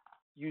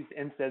 used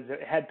NSAIDs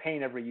that had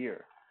pain every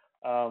year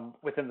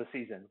within the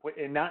season.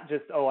 And not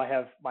just, I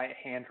have my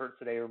hand hurts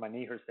today or my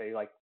knee hurts today,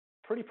 like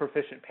pretty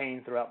proficient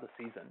pain throughout the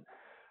season.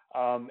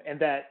 And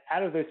that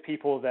out of those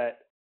people that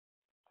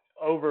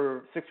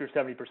over 60 or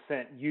 70%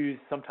 use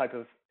some type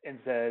of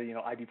NSAID,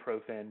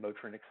 ibuprofen,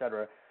 Motrin, et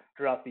cetera,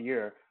 throughout the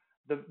year.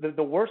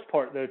 The worst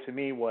part, though, to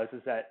me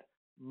is that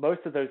most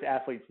of those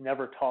athletes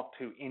never talked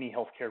to any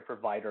healthcare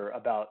provider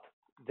about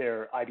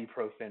their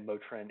ibuprofen,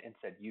 Motrin,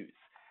 NSAID use.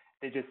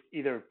 They just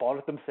either bought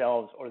it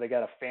themselves or they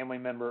got a family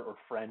member or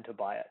friend to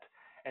buy it.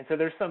 And so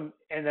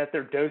and that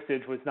their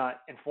dosage was not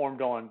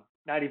informed on,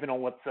 not even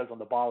on what it says on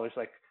the bottle. It's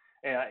like,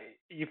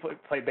 you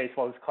play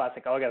baseball, it's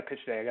classic. I got to pitch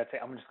today.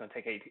 I'm just going to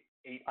take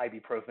eight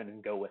ibuprofen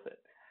and go with it.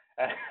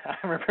 I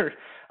remember,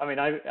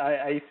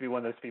 I used to be one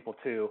of those people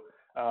too,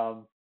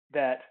 and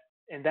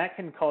that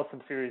can cause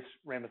some serious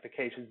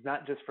ramifications,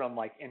 not just from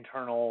like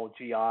internal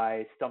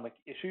GI stomach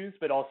issues,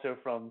 but also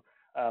from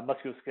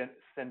musculoskeletal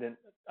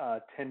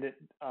tendon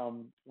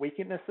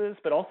weaknesses,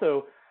 but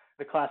also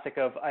the classic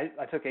of I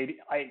took eight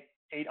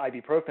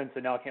ibuprofen,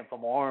 so now I can't feel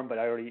my arm, but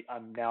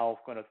I'm now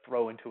going to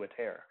throw into a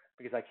tear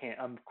because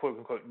I'm quote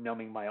unquote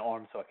numbing my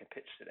arm so I can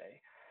pitch today.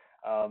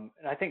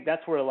 And I think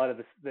that's where a lot of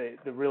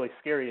the really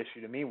scary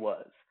issue to me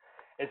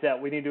is that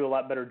we need to do a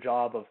lot better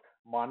job of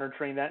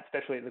monitoring that,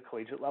 especially at the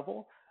collegiate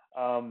level.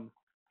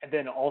 And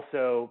then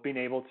also being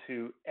able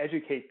to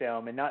educate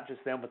them, and not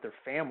just them, but their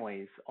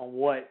families, on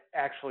what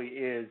actually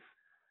is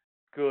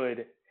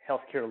good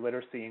healthcare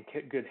literacy and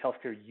good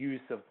healthcare use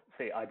of,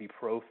 say,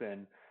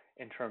 ibuprofen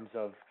in terms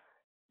of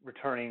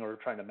returning or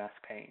trying to mask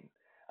pain.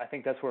 I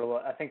think that's where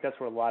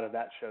a lot of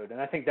that showed, and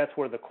I think that's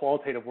where the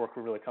qualitative work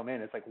will really come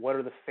in. It's like, what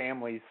are the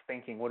families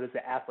thinking? What is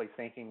the athletes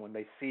thinking when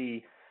they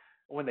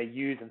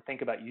use and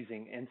think about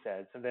using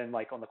NSAIDs? And then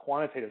like on the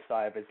quantitative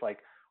side, it's like,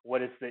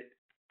 what is the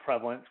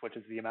prevalence, which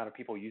is the amount of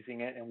people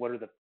using it, and what are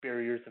the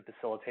barriers and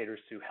facilitators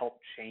to help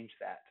change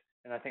that?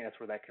 And I think that's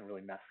where that can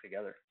really mesh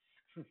together.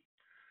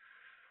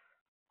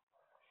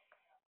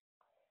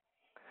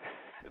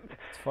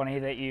 It's funny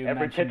that you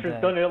Every mentioned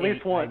pitcher's done it at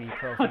least once.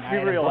 Ibuprofen. I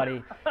had a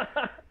buddy.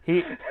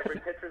 Every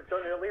pitcher's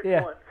done it at least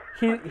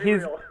once.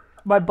 He's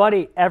my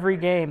buddy. Every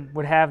game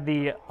would have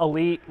the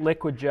Elite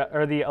liquid gel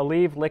or the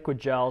Aleve liquid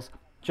gels.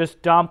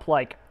 Just dump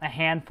like a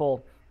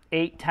handful,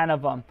 8, 10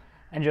 of them,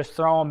 and just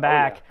throw them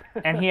back. Oh,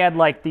 yeah. And he had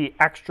like the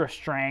extra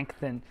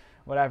strength and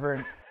whatever.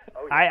 And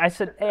I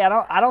said, hey,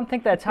 I don't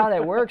think that's how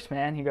that works,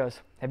 man. He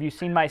goes, have you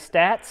seen my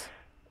stats?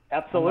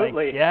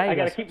 Absolutely. Like, yeah, I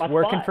got to keep my spot.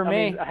 Working for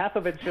me. I mean, half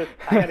of it's just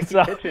I got to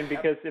keep pitching,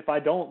 because if I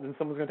don't, then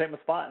someone's going to take my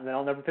spot, and then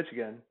I'll never pitch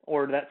again,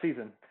 or that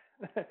season.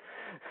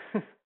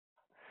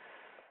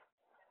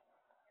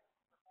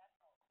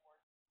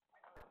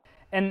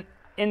 And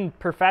in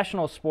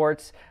professional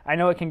sports, I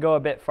know it can go a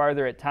bit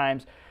farther at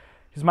times.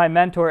 Because my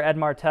mentor, Ed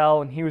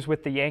Martell, and he was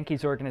with the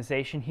Yankees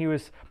organization, he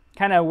was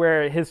kind of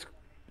where his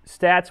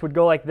stats would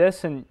go like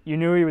this, and you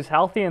knew he was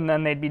healthy, and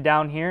then they'd be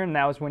down here, and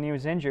that was when he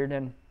was injured.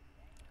 And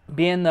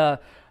being the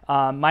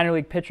minor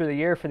league pitcher of the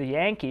year for the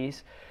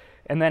Yankees,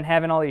 and then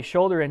having all these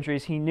shoulder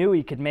injuries, he knew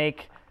he could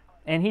make,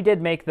 and he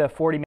did make the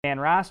 40-man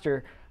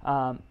roster,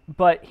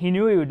 but he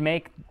knew he would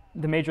make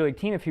the major league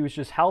team if he was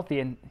just healthy.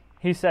 And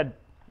he said,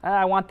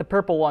 I want the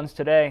purple ones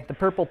today, the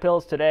purple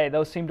pills today.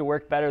 Those seem to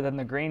work better than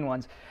the green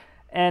ones.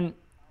 And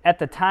at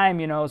the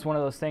time, it was one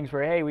of those things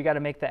where, hey, we got to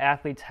make the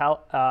athletes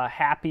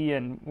happy,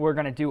 and we're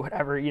going to do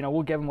whatever,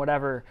 we'll give them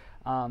whatever,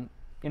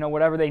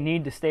 whatever they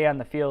need to stay on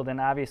the field.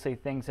 And obviously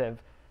things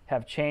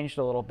have changed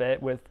a little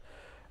bit with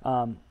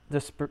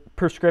this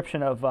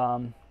prescription of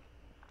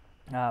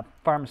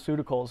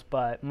pharmaceuticals,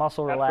 but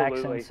muscle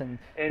relaxants, and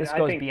this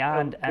goes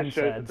beyond NSAIDs. This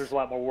shows that there's a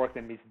lot more work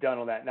that needs done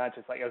on that, not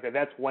just like, okay,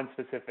 that's one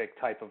specific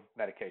type of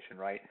medication,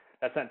 right?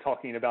 That's not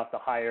talking about the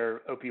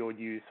higher opioid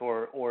use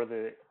or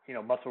the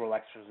muscle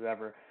relaxers or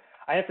whatever.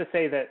 I have to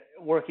say that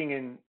working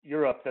in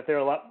Europe, that they're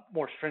a lot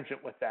more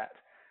stringent with that.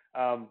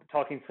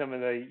 Talking to some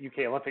of the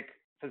UK Olympic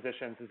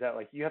physicians, is that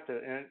like you have to,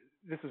 and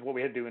this is what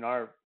we had to do in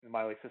our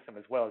minor league system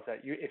as well, is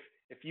that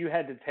if you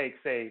had to take,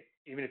 say,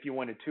 even if you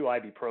wanted 2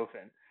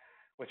 ibuprofen,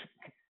 which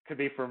could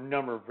be for a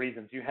number of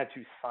reasons, you had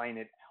to sign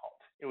it out.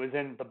 It was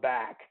in the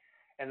back,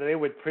 and they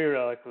would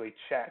periodically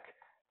check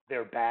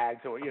their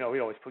bags, or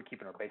we'd always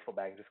keep in our baseball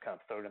bag and just kind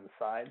of throw it on the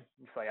side.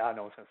 It's like,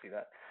 no one's going to see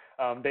that.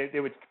 They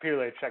would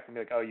periodically check and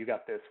be like, oh, you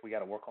got this, we got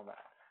to work on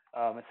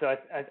that. So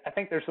I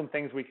think there's some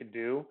things we could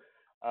do,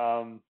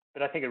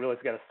 but I think it really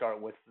has got to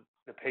start with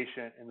the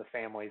patient and the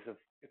families, of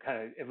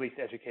kind of at least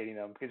educating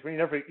them, because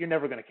you're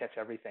never going to catch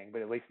everything,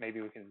 but at least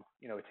maybe we can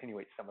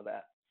attenuate some of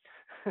that.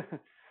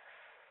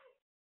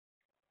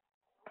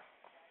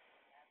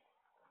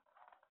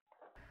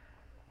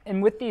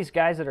 And with these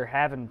guys that are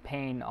having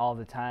pain all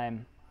the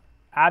time,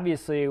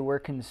 obviously we're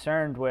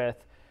concerned with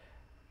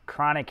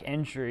chronic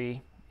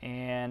injury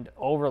and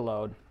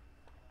overload.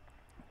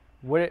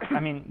 Where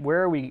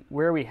are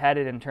we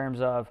headed in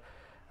terms of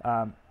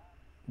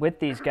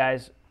with these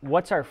guys?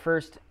 What's our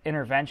first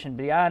intervention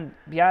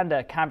beyond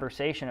a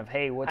conversation of,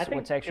 hey, what's actually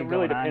going on here? It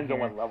really depends on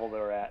what level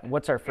they're at.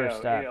 What's our first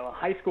step? A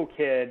high school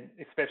kid,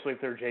 especially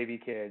if they're a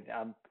JV kid,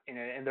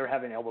 and they're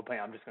having elbow pain,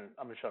 I'm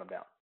gonna shut them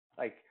down.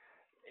 Like,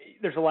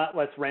 there's a lot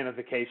less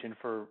ramification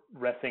for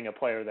resting a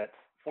player that's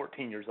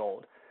 14 years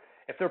old.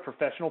 If they're a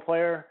professional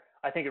player,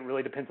 I think it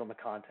really depends on the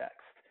context.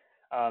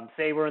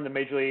 Say we're in the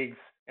major leagues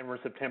and we're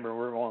in September,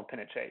 we're on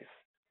pennant chase,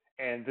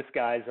 and this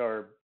guy's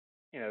our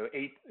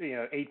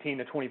 18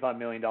 to $25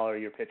 million a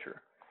year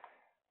pitcher.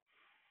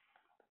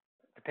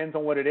 Depends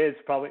on what it is.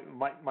 Probably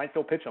might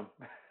still pitch him,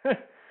 and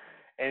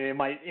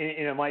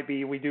it might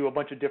be we do a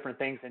bunch of different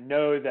things and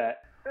know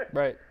that.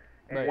 Right.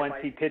 And once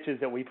he pitches,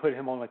 that we put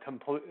him on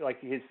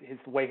his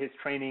way his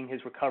training,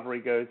 his recovery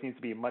goes needs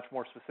to be much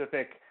more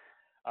specific.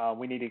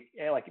 We need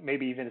to, like,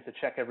 maybe even as a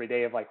check every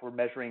day of, like, we're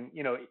measuring,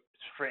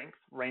 strength,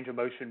 range of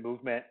motion,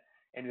 movement,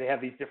 and they have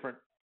these different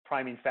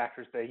priming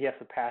factors that he has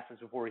to pass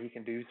before he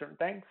can do certain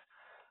things.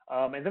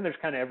 And then there's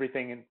kind of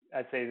everything, and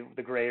I'd say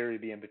the gray area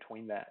would be in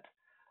between that.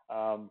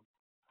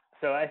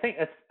 So I think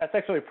that's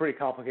actually a pretty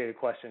complicated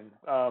question.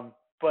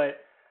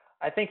 But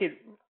I think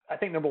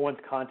number one's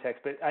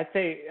context, but I'd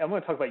say I'm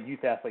going to talk about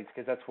youth athletes,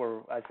 because that's where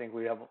I think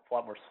we have a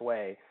lot more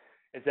sway.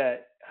 Is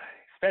that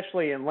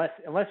especially unless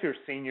you're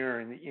a senior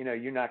and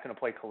you're not going to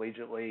play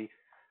collegiately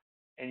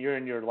and you're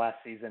in your last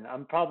season,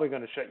 I'm probably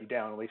going to shut you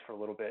down at least for a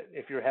little bit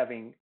if you're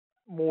having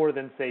more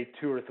than, say,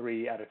 2 or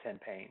 3 out of 10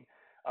 pain.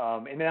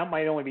 And that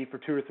might only be for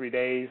 2 or 3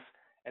 days,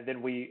 and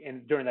then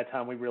during that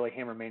time we really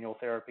hammer manual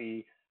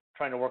therapy,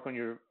 trying to work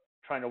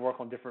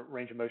on different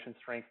range of motion,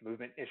 strength,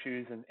 movement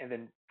issues, and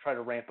then try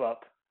to ramp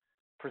up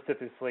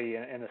precipitously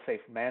in a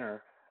safe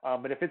manner.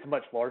 But if it's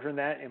much larger than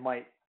that, it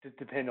might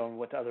depend on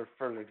what the other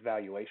further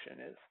evaluation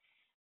is.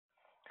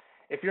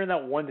 If you're in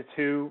that 1 to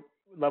 2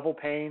 level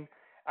pain,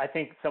 I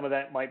think some of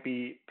that might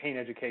be pain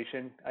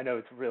education. I know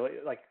it's really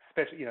like,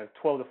 especially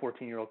 12 to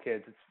 14-year-old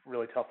kids. It's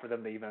really tough for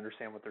them to even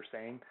understand what they're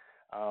saying.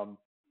 Um,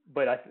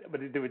 but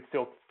it would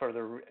still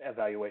further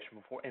evaluation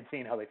before and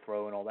seeing how they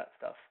throw and all that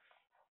stuff.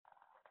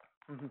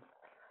 Mm-hmm.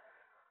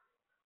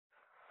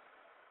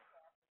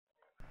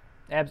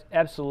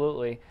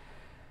 Absolutely.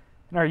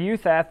 And our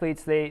youth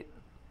athletes, they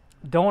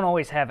don't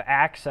always have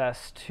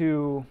access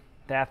to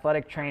the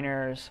athletic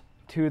trainers,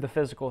 to the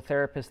physical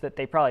therapists that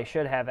they probably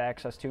should have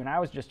access to. And I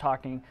was just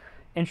talking,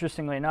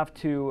 interestingly enough,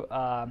 to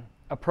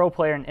a pro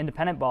player in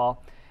independent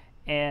ball,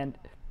 and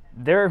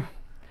they're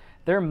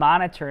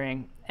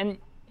monitoring, and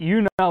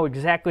you know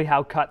exactly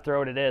how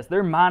cutthroat it is.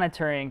 They're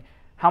monitoring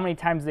how many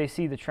times they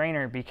see the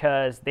trainer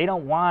because they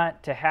don't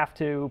want to have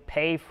to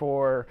pay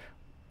for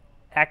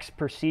X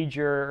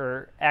procedure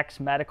or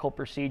X medical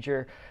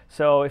procedure.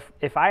 So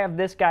if I have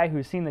this guy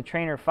who's seen the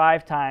trainer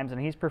 5 times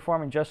and he's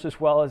performing just as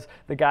well as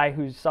the guy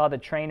who saw the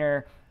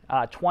trainer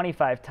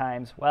 25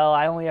 times, well,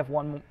 I only have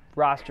one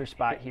roster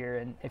spot here.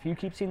 And if you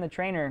keep seeing the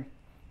trainer,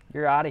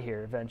 you're out of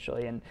here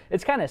eventually. And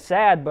it's kind of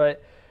sad,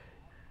 but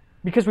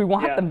because we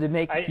want them to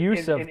make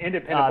use of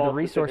the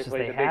resources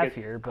they have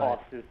here. But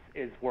cost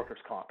is workers'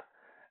 comp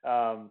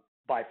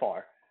by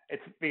far.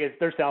 It's because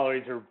their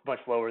salaries are much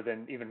lower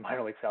than even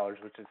minor league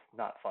salaries, which is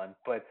not fun.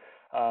 But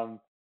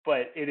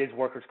it is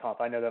workers'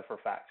 comp. I know that for a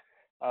fact.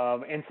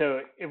 And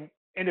so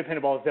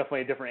independent ball is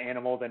definitely a different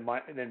animal than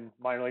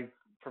minor league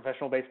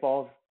professional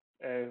baseballs.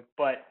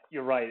 But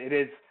you're right.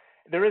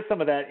 There is some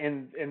of that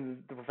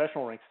in the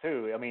professional ranks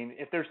too. I mean,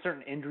 if there's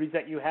certain injuries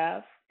that you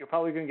have, you're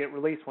probably going to get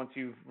released once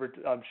you've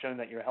shown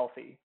that you're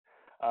healthy.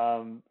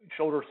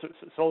 Shoulder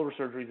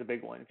surgery is a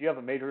big one. If you have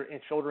a major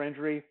shoulder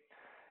injury,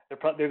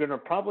 they're going to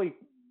probably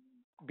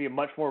be a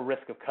much more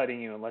risk of cutting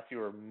you unless you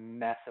were a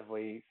massive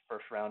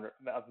first rounder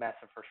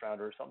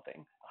or something,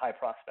 a high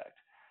prospect.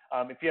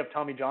 If you have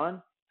Tommy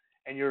John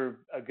and you're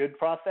a good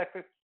prospect,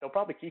 they'll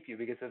probably keep you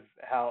because of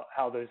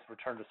how those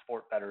return to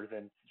sport better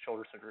than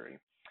shoulder surgery.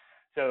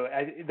 So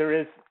there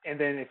is, and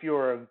then if you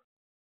were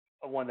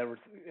a one that was,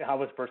 I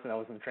was a person that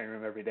was in the training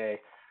room every day,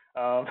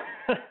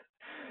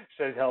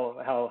 shows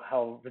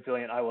how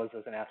resilient I was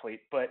as an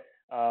athlete. But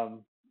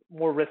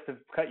more risk to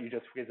cut you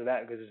just because of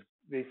that, because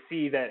they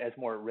see that as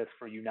more at risk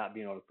for you not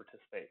being able to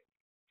participate.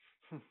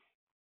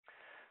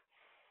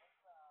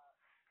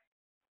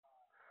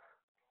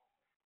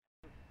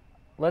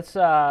 Let's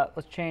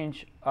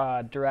change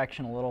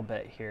direction a little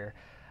bit here.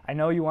 I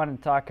know you wanted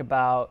to talk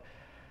about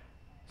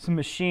some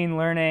machine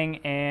learning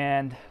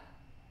and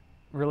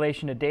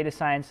relation to data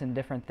science and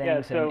different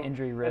things and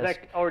injury risk. As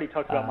I already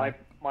talked about, my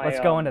let's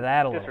go into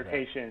that a little bit.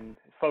 Dissertation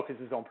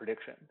focuses on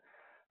prediction,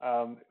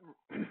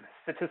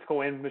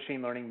 statistical and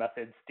machine learning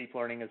methods, deep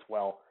learning as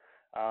well.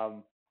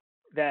 One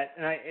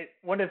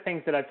of the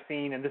things that I've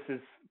seen, and this is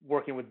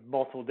working with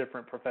multiple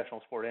different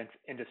professional sport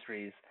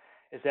industries,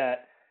 is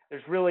that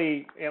there's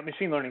really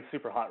machine learning is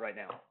super hot right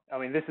now. I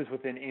mean, this is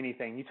within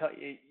anything.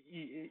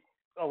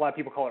 A lot of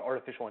people call it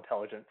artificial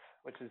intelligence,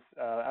 which is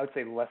I would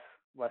say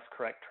less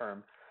correct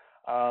term,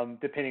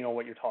 depending on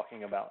what you're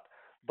talking about.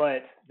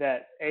 But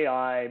that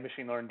AI,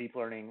 machine learning, deep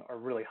learning are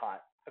really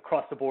hot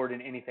across the board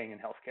in anything in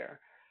healthcare.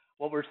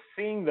 What we're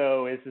seeing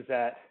though is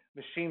that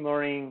machine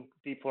learning,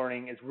 deep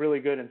learning is really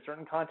good in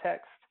certain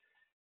contexts,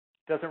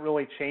 doesn't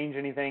really change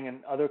anything in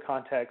other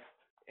contexts,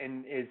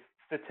 and is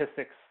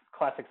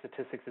classic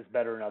statistics is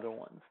better in other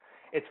ones.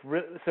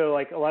 So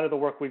like a lot of the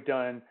work we've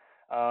done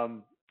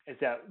is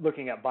that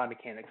looking at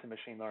biomechanics and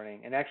machine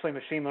learning, and actually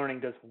machine learning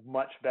does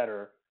much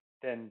better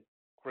than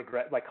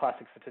like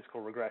classic statistical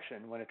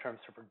regression when it comes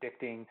to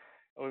predicting,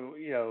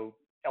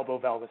 elbow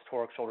valgus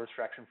torque, shoulder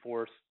extraction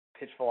force,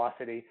 pitch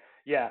velocity.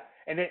 Yeah,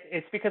 and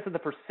it's because of the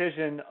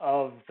precision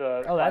of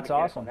the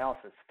biomechanical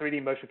analysis.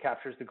 3D motion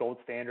capture is the gold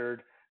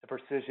standard. The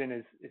precision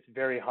is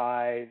very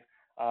high,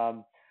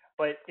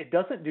 but it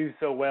doesn't do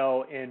so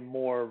well in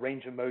more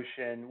range of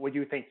motion. What do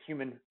you think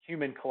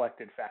human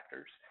collected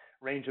factors,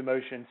 range of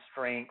motion,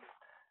 strength,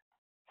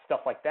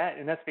 stuff like that,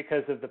 and that's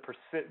because of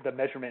the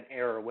measurement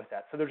error with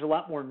that. So there's a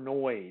lot more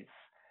noise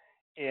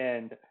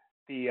in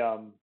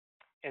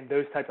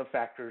those type of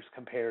factors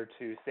compared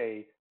to,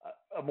 say,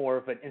 a more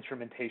of an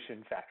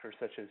instrumentation factor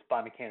such as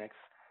biomechanics.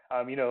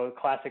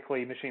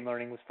 Classically, machine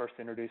learning was first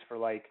introduced for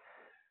like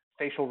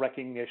facial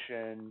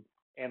recognition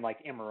and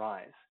like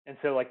MRIs, and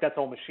so like that's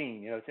all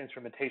machine. It's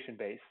instrumentation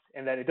based,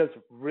 and that it does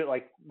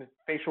like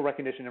facial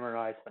recognition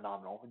MRI is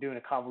phenomenal. Doing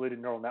a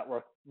convoluted neural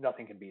network,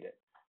 nothing can beat it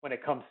when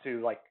it comes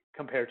to like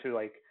compared to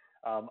like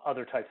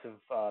other types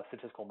of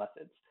statistical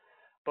methods.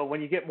 But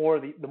when you get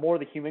the more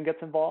the human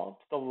gets involved,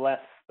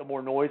 the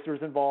more noise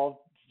there's involved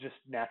just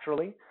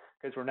naturally,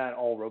 because we're not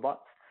all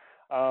robots,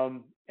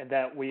 and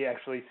that we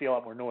actually see a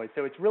lot more noise.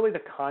 So it's really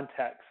the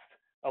context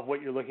of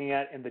what you're looking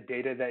at and the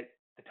data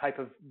the type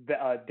of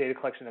data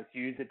collection that's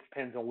used. It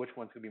depends on which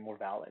one's going to be more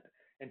valid.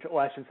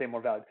 I shouldn't say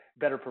more valid,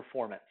 better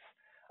performance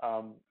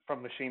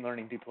from machine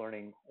learning, deep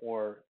learning,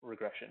 or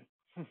regression.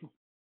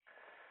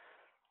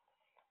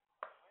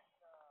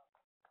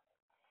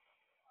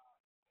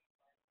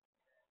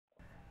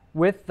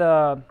 with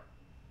the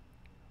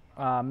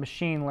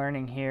machine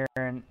learning here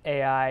and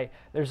AI,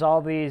 there's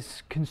all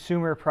these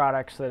consumer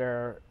products that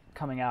are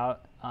coming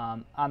out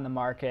on the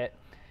market,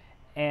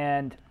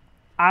 and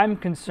I'm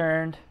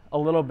concerned a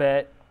little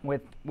bit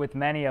with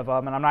many of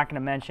them, and I'm not going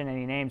to mention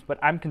any names, but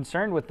I'm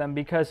concerned with them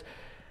because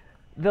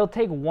they'll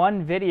take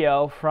one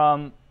video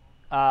from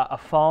a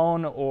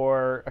phone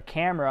or a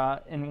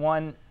camera in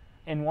one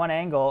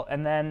angle,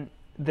 and then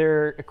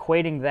they're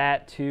equating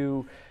that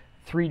to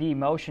 3D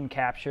motion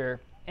capture.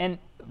 And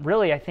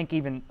really, I think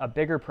even a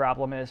bigger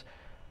problem is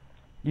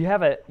you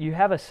have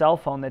a cell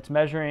phone that's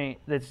measuring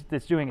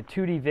that's doing a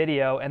 2D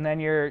video, and then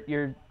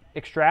you're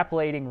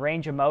extrapolating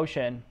range of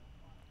motion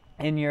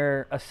in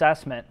your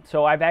assessment.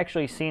 So I've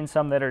actually seen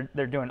some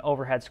they're doing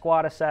overhead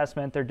squat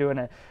assessment. They're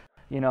doing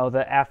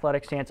the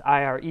athletic stance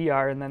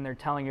IR, and then they're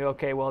telling you,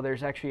 okay, well,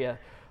 there's actually a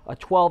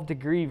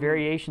 12-degree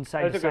variation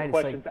side to side.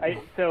 Those are good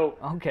questions.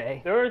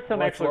 Okay, there is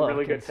some actually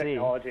really good see.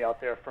 technology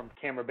out there from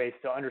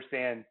camera-based to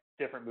understand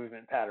different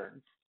movement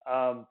patterns.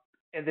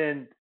 And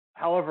then,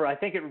 however, I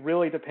think it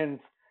really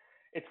depends.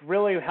 It's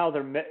really how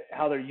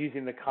they're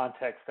using the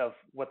context of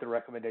what the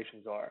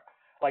recommendations are.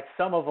 Like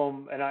some of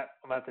them, and I'm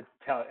going to have to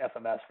tell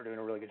FMS for doing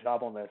a really good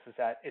job on this, is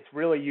that it's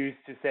really used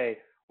to say,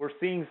 we're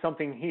seeing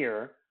something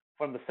here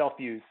from the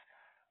self-use.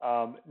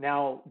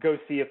 Now go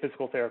see a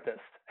physical therapist.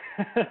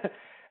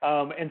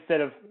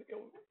 Instead of,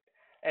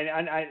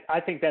 and I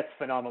think that's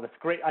phenomenal. That's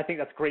great. I think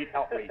that's great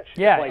outreach.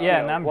 Yeah,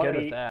 and I'm good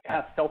with that.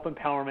 Have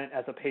self-empowerment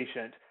as a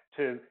patient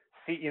to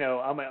see,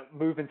 I'm going to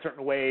move in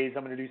certain ways.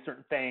 I'm going to do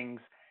certain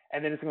things.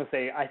 And then it's going to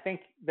say, I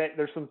think that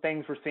there's some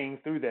things we're seeing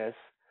through this.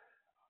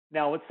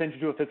 Now let's send you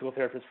to a physical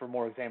therapist for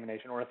more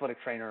examination, or athletic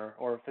trainer,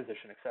 or a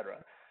physician, et cetera.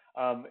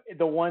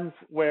 The ones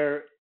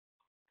where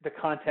the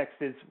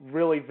context is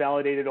really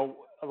validated,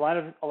 a lot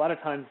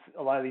of times,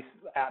 a lot of these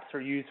apps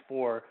are used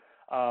for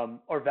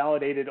or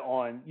validated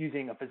on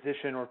using a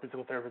physician or a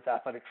physical therapist,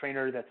 athletic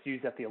trainer that's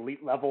used at the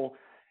elite level.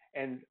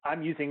 And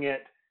I'm using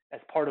it as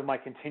part of my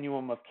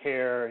continuum of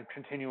care and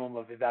continuum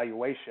of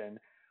evaluation.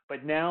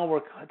 But now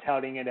we're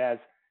touting it as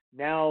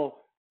now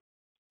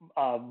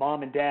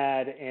mom and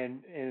dad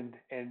and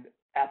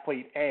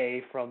athlete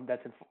A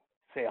that's in,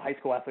 say, a high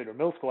school athlete or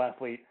middle school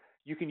athlete,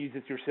 you can use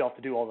this yourself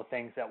to do all the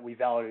things that we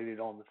validated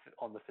on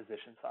the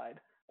physician side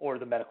or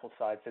the medical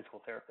side,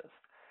 physical therapist.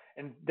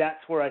 And that's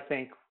where I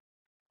think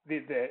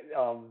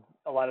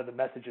a lot of the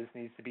messages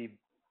needs to be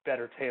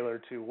better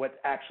tailored to what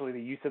actually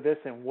the use of this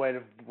and what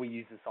have we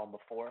used this on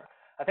before.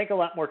 I think a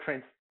lot more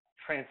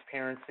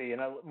transparency,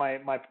 and my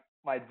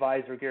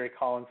advisor Gary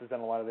Collins has done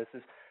a lot of this,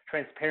 is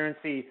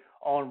transparency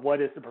on what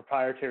is the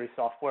proprietary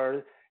software.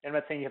 And I'm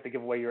not saying you have to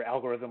give away your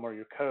algorithm or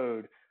your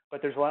code,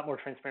 but there's a lot more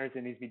transparency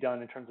that needs to be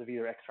done in terms of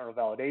either external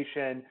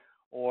validation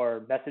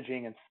or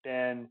messaging and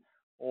spin,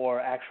 or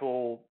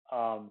actual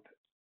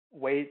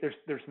ways.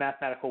 There's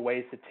mathematical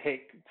ways to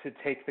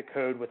take the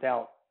code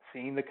without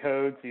seeing the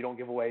code, so you don't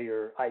give away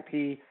your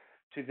IP,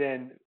 to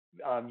then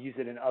use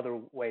it in other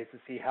ways to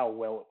see how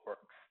well it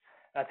works.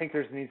 And I think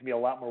there needs to be a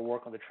lot more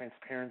work on the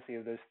transparency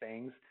of those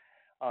things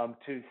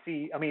to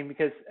see. I mean,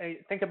 because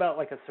think about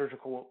like a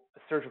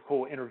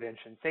surgical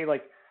intervention. Say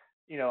like,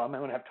 I'm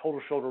going to have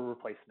total shoulder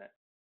replacement.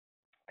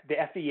 The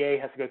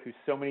FDA has to go through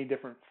so many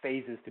different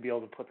phases to be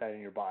able to put that in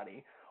your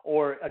body.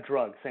 Or a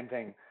drug, same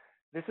thing.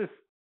 This is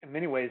in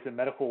many ways a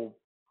medical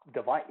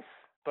device,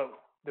 but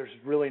there's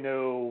really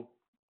no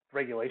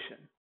regulation.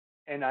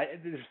 And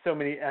there's so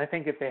many. I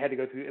think if they had to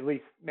go through at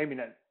least, maybe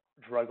not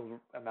drug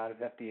amount of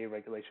FDA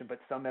regulation, but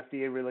some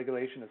FDA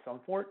regulation of some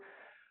sort,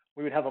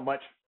 we would have it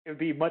would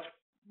be much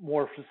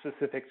more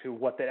specific to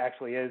what that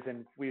actually is,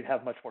 and we'd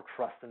have much more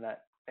trust in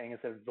that thing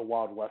instead of the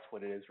Wild West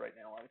what it is right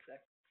now, I would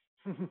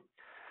say.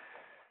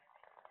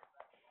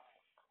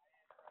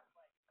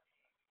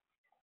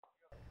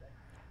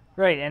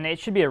 Right, and it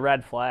should be a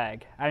red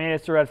flag. I mean,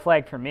 it's a red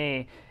flag for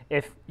me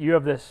if you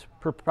have this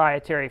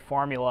proprietary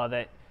formula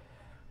that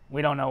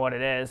we don't know what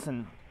it is.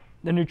 And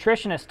the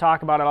nutritionists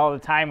talk about it all the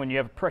time when you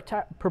have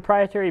a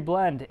proprietary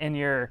blend in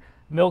your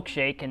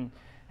milkshake, and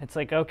it's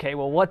like, okay,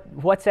 well,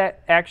 what's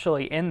that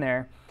actually in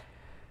there?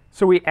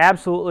 So we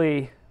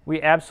absolutely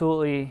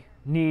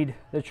need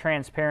the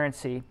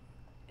transparency.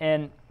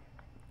 And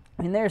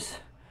I mean, there's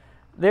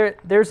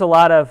a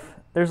lot of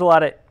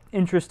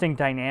interesting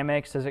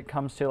dynamics as it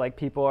comes to, like,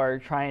 people are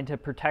trying to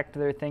protect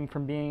their thing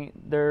from being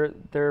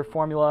their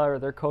formula or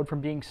their code from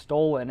being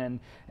stolen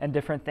and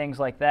different things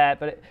like that.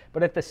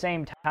 But at the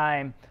same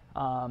time,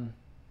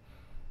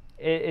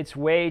 it's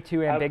way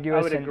too ambiguous.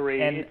 I would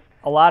agree. And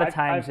a lot of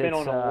times I've been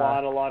on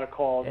a lot of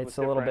calls. It's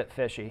with a little bit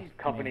fishy.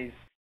 Companies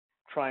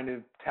trying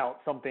to tout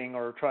something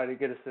or try to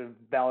get us to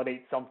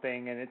validate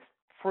something, and it's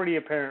pretty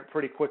apparent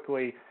pretty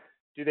quickly.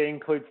 Do they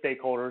include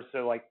stakeholders,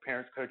 so like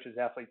parents, coaches,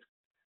 athletes,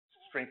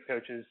 strength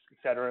coaches, et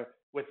cetera,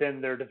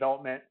 within their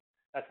development?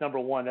 That's number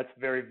one. That's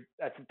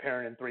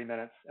apparent in 3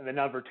 minutes. And then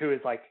number two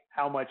is like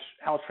how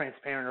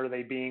transparent are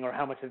they being, or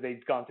how much have they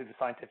gone through the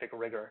scientific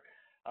rigor?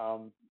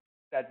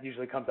 That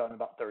usually comes out in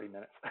about 30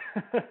 minutes.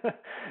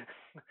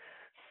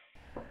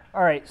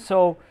 All right.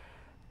 So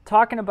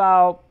talking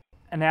about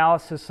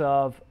analysis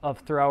of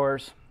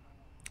throwers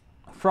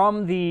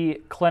from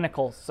the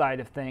clinical side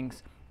of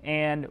things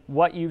and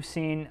what you've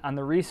seen on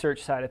the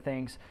research side of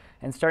things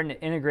and starting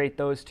to integrate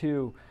those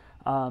two.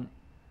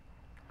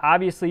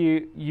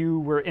 Obviously, you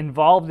were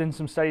involved in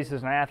some studies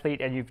as an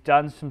athlete, and you've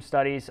done some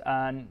studies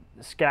on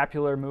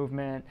scapular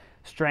movement,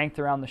 strength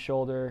around the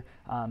shoulder,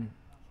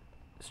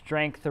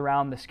 strength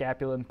around the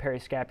scapula and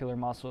periscapular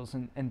muscles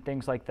and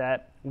things like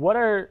that. What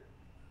are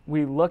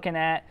we looking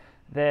at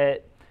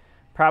that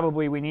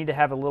probably we need to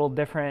have a little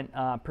different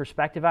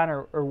perspective on,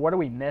 or what are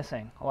we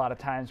missing a lot of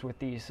times with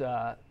these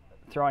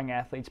throwing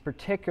athletes,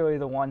 particularly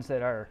the ones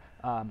that are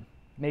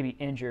maybe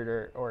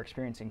injured or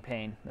experiencing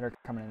pain that are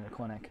coming into the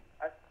clinic?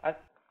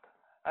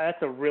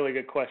 That's a really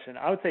good question.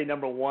 I would say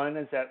number one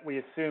is that we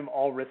assume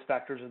all risk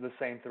factors are the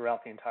same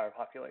throughout the entire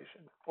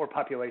population or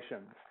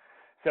populations.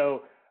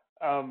 So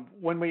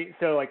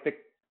like the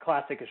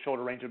classic is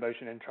shoulder range of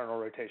motion, internal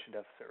rotation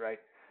deficit, right?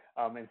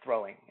 In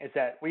throwing is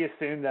that we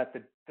assume that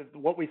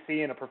what we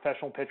see in a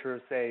professional pitcher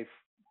is say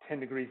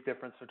 10 degrees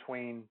difference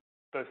between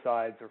both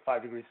sides or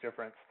 5 degrees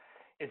difference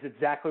is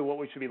exactly what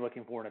we should be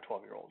looking for in a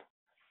 12-year-old.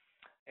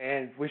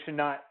 And we should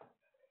not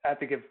have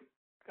to give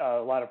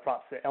a lot of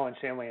props to Ellen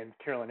Shanley and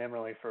Carolyn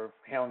Emerly for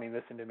handling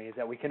this into me, is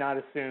that we cannot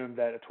assume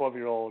that a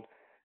 12-year-old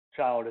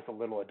child is a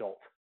little adult.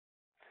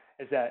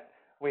 Is that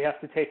we have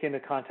to take into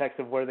context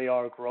of where they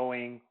are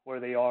growing, where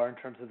they are in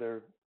terms of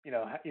their, a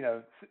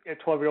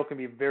 12-year-old can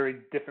be very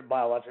different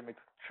biological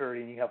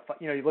maturity. And you have,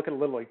 you look at a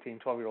little league team,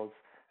 12-year-olds,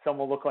 some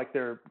will look like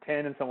they're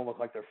 10 and some will look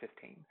like they're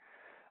 15.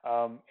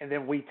 And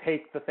then we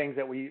take the things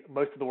that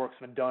most of the work's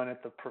been done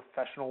at the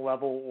professional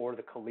level or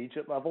the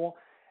collegiate level,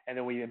 and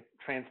then we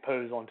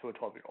transpose onto a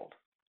 12-year-old.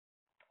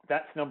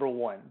 That's number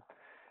one.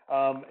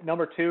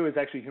 Number two is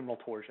actually humeral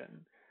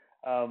torsion.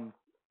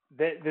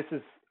 This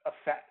is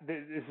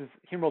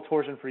humeral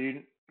torsion, for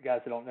you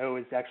guys that don't know,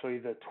 is actually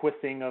the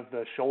twisting of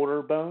the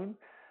shoulder bone.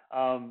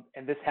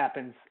 And this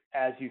happens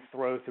as you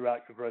throw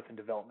throughout your growth and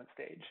development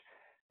stage.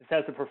 This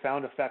has a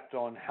profound effect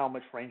on how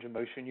much range of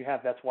motion you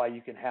have. That's why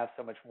you can have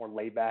so much more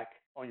layback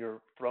on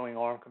your throwing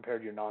arm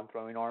compared to your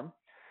non-throwing arm.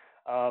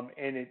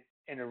 And it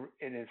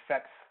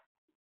affects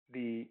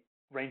the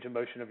range of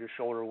motion of your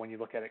shoulder when you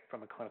look at it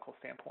from a clinical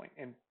standpoint,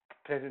 and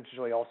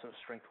potentially also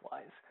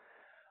strength-wise.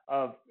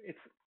 You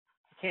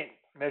can't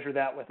measure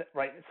that with it,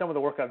 right? Some of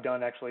the work I've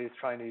done actually is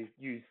trying to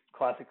use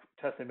classic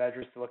tested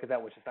measures to look at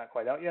that, which is not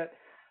quite out yet.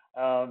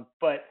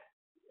 But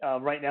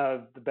right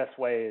now, the best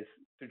way is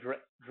through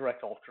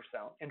indirect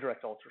ultrasound.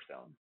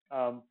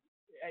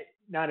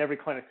 Not every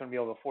clinic is going to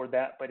be able to afford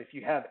that, but if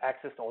you have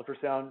access to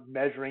ultrasound,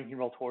 measuring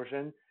humeral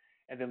torsion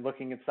and then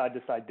looking at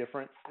side-to-side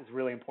difference is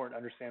really important to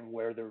understand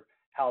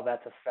how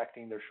that's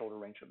affecting their shoulder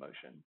range of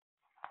motion.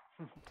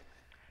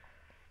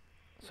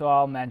 So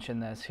I'll mention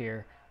this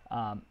here.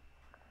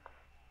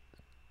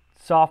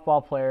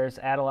 Softball players,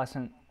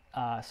 adolescent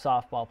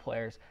softball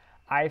players,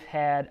 I've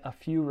had a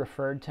few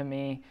referred to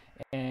me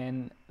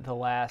in the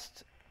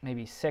last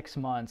maybe 6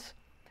 months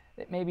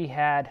that maybe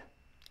had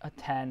a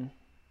 10,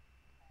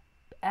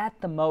 at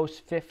the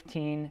most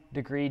 15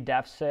 degree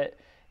deficit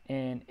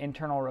in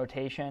internal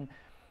rotation.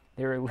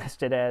 They were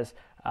listed as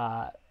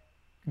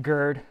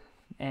GERD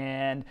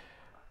and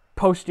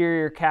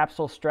posterior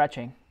capsule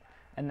stretching.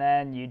 And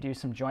then you do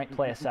some joint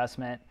play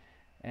assessment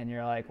and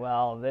you're like,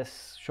 well,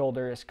 this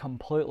shoulder is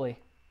completely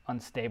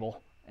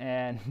unstable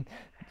and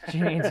she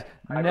needs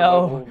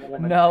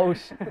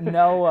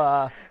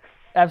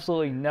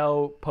absolutely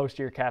no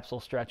posterior capsule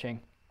stretching.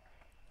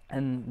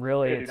 And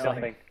really it's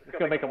going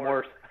to make them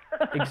worse.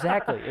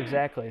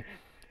 Exactly.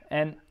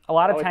 And a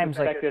lot of times,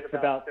 it's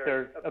about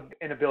their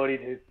inability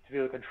to be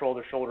able to control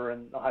their shoulder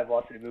and the high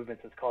velocity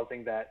movements is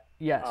causing that.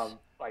 Yes.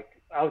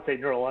 I would say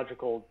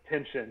neurological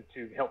tension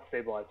to help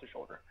stabilize the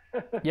shoulder.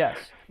 Yes.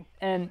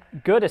 And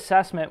good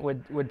assessment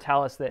would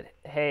tell us that,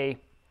 hey,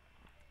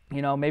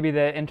 maybe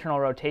the internal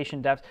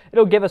rotation depth,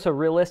 it'll give us a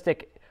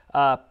realistic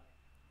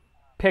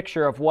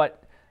picture of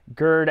what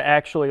GERD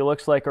actually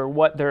looks like, or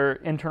what their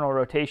internal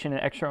rotation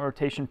and external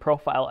rotation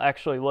profile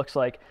actually looks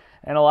like.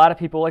 And a lot of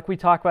people, like we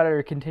talk about at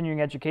our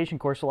continuing education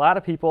course, a lot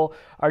of people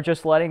are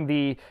just letting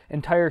the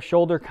entire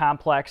shoulder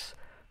complex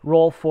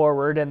roll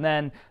forward, and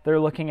then they're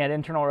looking at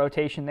internal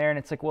rotation there, and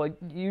it's like, well,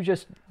 you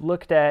just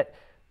looked at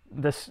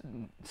the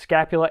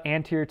scapula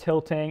anterior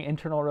tilting,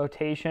 internal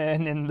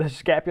rotation, and the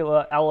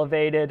scapula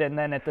elevated, and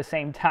then at the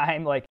same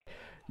time, like,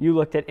 you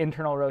looked at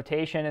internal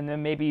rotation, and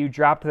then maybe you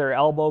dropped their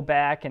elbow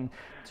back, and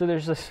so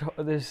there's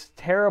this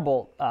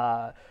terrible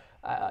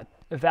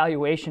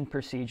evaluation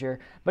procedure.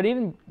 But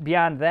even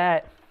beyond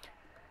that,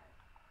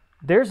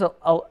 there's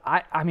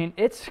I mean,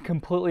 it's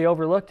completely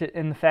overlooked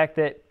in the fact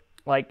that,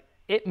 like,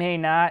 it may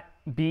not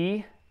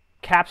be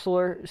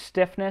capsular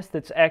stiffness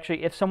that's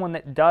actually, if someone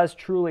that does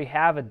truly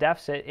have a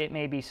deficit, it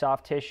may be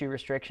soft tissue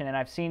restriction. And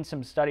I've seen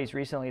some studies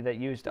recently that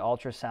used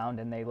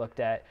ultrasound, and they looked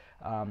at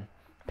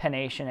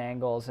pennation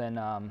angles and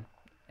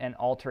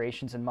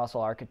alterations in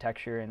muscle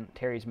architecture and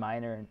teres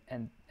minor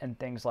and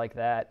things like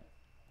that.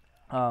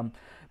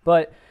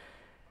 But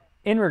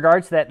in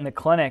regards to that in the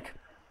clinic,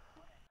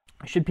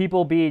 should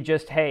people be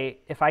just, hey,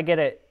 if I get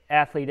an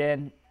athlete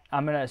in,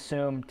 I'm going to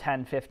assume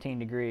 10, 15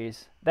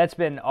 degrees. That's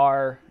been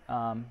our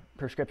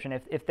prescription.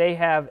 If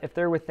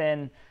they're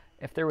within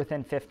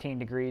 15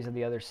 degrees of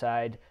the other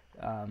side,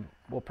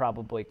 we'll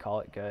probably call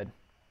it good.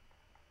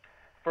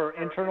 For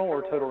internal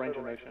or total range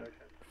of motion?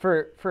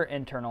 For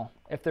internal,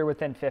 if they're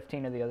within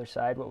 15 of the other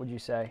side, what would you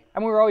say? I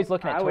mean, we're always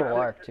looking at total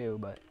arc too,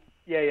 but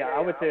yeah, I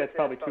would say that's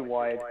probably too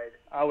wide.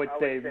 I would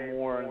say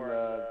more in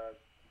the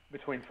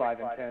between 5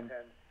 and 10.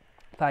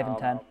 5 and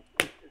 10.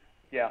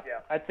 Yeah,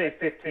 I'd say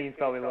 15 is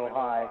probably a little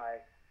high.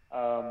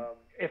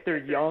 If they're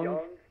young,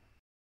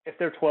 if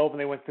they're 12 and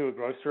they went through a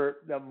growth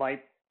spurt, that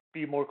might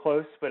be more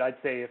close. But I'd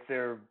say if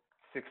they're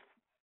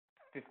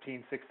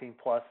 15, 16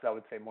 plus, I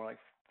would say more like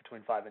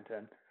between 5 and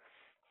 10.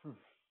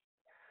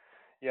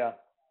 Yeah.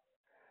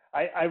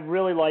 I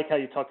really like how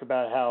you talked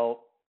about how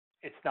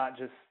it's not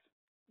just,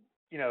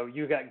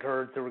 you got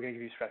GERD, so we're going to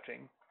give you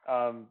stretching.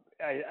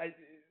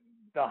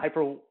 The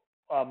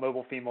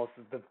hypermobile females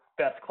is the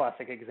best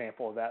classic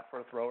example of that for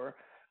a thrower.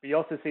 But you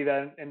also see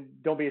that, and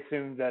don't be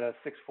assumed that a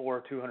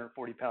 6'4",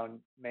 240-pound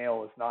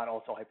male is not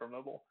also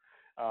hypermobile.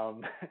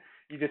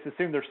 You just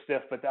assume they're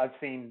stiff, but I've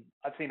seen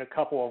a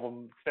couple of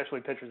them,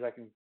 especially pitchers that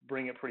can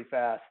bring it pretty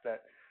fast,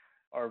 that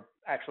are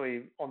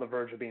actually on the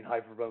verge of being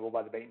hypermobile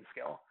by the Baton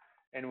scale.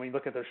 And when you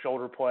look at their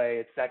shoulder play,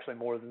 it's actually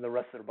more than the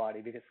rest of their body,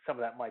 because some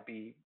of that might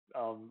be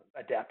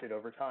adapted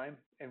over time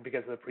and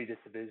because of the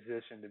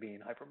predisposition to being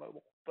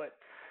hypermobile. But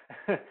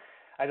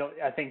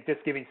I think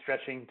just giving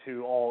stretching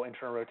to all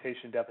internal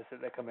rotation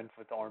deficit that come in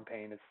with the arm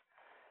pain is,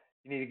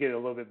 you need to get a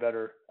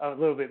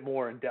little bit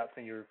more in depth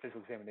in your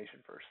physical examination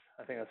first.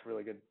 I think that's a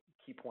really good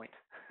key point.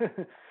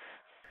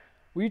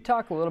 Will you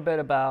talk a little bit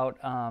about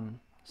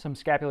some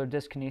scapular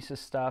dyskinesis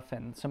stuff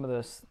and some of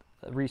this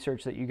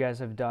research that you guys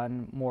have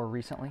done more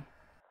recently?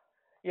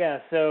 Yeah,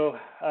 so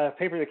a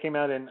paper that came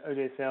out in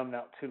OJSM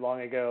not too long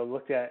ago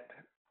looked at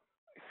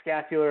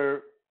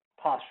scapular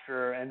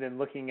posture and then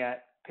looking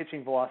at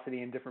pitching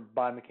velocity in different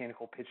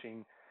biomechanical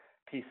pitching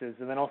pieces,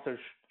 and then also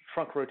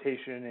trunk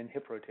rotation and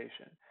hip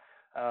rotation,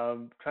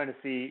 trying to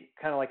see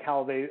kind of like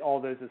how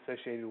all those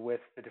associated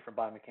with the different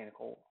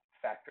biomechanical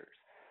factors.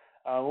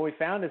 What we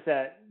found is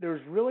that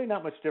there's really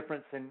not much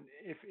difference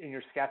in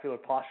your scapular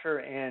posture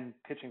and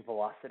pitching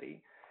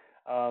velocity,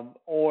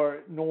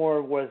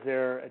 nor was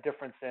there a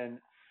difference in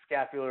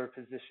scapular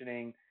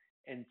positioning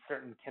in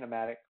certain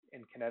kinematic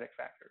and kinetic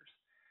factors.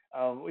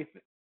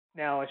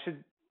 Now, I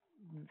should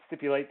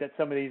stipulate that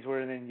some of these were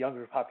in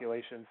younger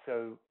populations,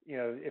 so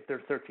if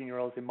they're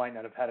 13-year-olds, they might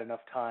not have had enough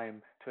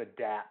time to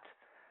adapt,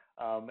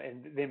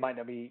 and they might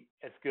not be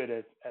as good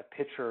as a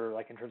pitcher,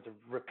 like in terms of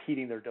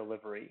repeating their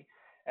delivery,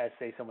 as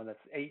say someone that's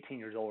 18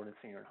 years old and a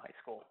senior in high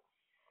school.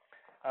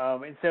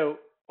 And so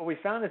what we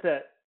found is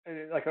that,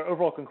 like, our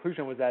overall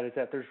conclusion was that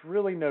there's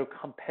really no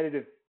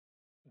competitive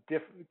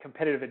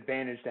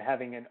advantage to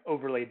having an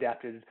overly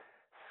adapted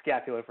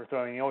scapula for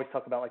throwing. You always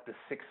talk about like the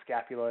sixth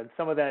scapula, and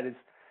some of that is,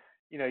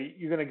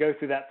 you're going to go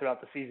through that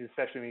throughout the season,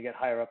 especially when you get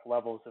higher up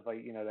levels of,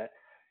 like, that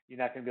you're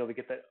not going to be able to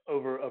get that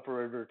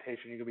upper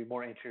rotation. You're going to be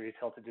more anterior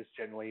tilted just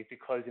generally if you're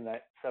closing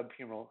that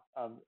subhumeral,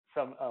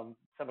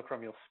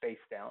 subacromial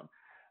space down.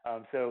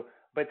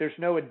 But there's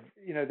no,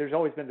 there's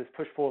always been this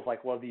push-pull of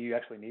like, well, do you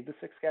actually need the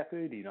sixth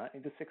scapula? Do you not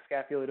need the sixth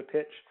scapula to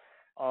pitch?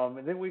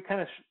 And then we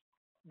kind of,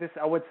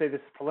 I would say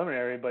this is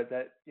preliminary, but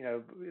that,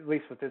 at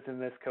least with this in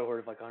this cohort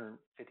of like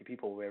 150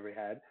 people we ever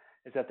had,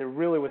 is that there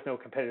really was no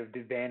competitive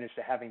advantage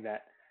to having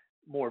that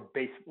more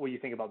what you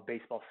think about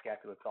baseball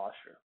scapular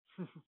posture.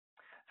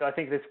 So I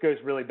think this goes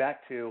really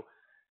back to,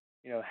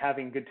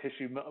 having good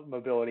tissue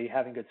mobility,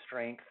 having good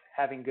strength,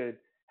 having good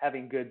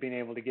being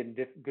able to get in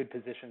good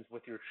positions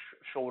with your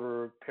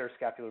shoulder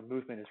parascapular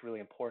movement is really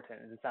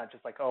important. And it's not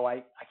just like, oh,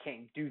 I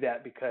can't do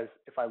that because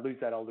if I lose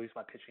that, I'll lose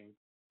my pitching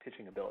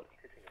ability.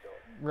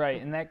 Right,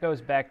 and that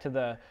goes back to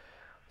the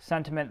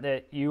sentiment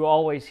that you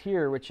always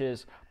hear, which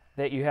is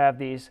that you have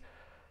these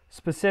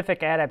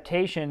specific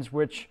adaptations,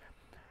 which,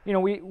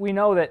 we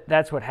know that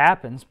that's what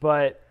happens,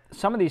 but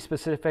some of these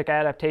specific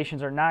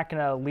adaptations are not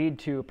going to lead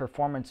to a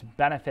performance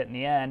benefit in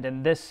the end,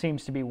 and this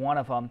seems to be one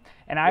of them.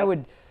 And I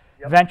would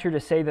venture to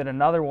say that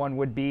another one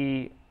would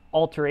be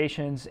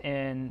alterations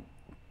in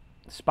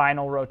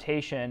spinal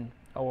rotation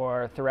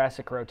or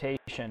thoracic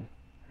rotation.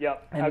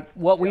 Yep. And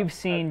what we've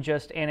seen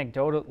just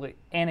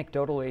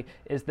anecdotally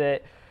is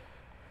that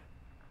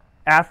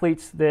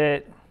athletes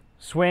that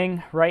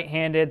swing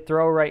right-handed,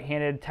 throw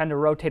right-handed, tend to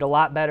rotate a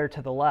lot better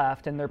to the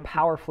left, and they're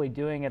powerfully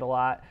doing it a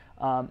lot.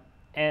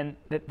 And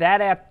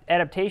that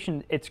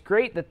adaptation, it's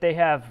great that they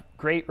have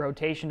great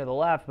rotation to the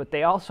left, but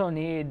they also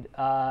need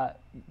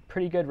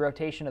pretty good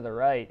rotation to the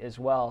right as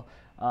well.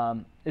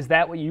 Is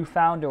that what you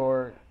found,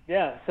 or?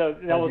 Yeah, so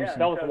that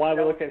was why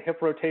we looked at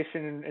hip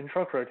rotation and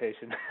trunk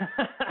rotation,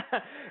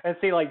 and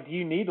see, like, do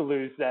you need to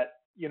lose that?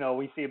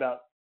 We see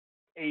about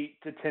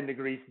 8 to 10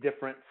 degrees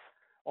difference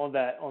on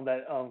that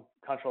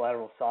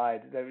contralateral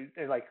side.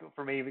 And like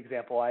for me, for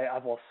example,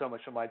 I've lost so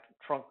much of my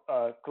trunk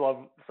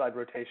glove side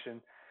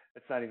rotation.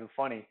 It's not even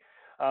funny.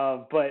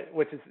 But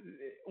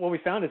what we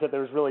found is that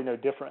there was really no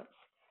difference.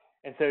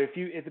 And so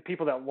if the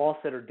people that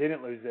lost it or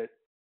didn't lose it,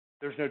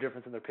 there's no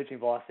difference in their pitching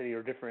velocity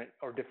or different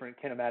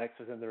kinematics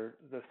within their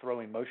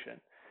throwing motion.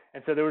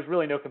 And so there was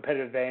really no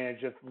competitive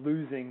advantage of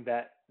losing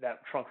that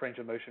trunk range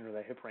of motion or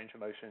that hip range of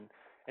motion.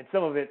 And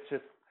some of it's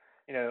just,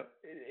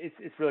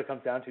 it's really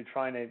comes down to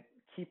trying to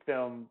keep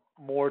them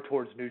more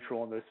towards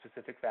neutral in those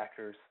specific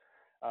factors.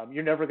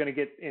 You're never going to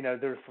get,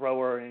 their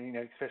thrower, and,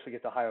 especially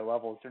get to higher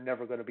levels, they're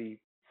never going to be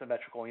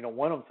symmetrical. You don't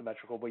want them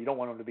symmetrical, but you don't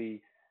want them to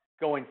be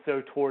going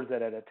so towards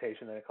that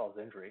adaptation that it causes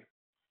injury.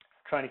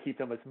 Trying to keep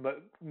them as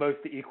most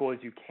equal as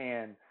you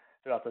can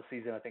throughout the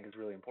season, I think, is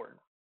really important.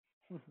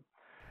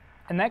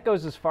 And that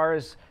goes as far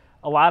as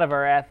a lot of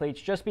our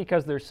athletes. Just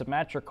because they're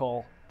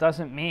symmetrical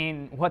doesn't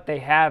mean what they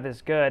have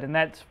is good, and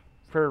that's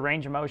for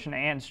range of motion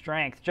and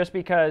strength. Just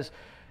because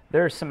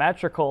they're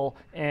symmetrical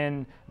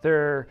in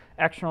their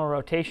external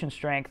rotation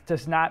strength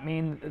does not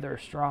mean they're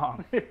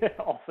strong.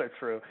 Also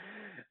true.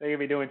 They can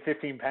be doing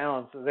 15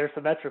 pounds, so they're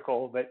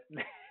symmetrical, but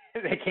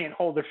they can't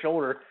hold their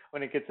shoulder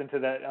when it gets into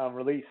that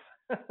release.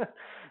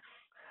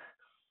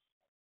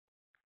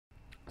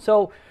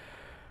 So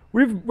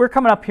we're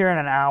coming up here in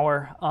an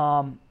hour,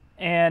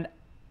 and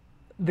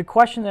the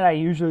question that I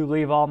usually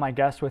leave all my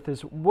guests with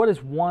is, what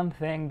is one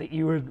thing that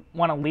you would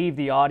want to leave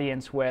the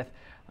audience with?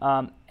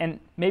 And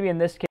maybe in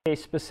this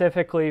case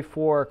specifically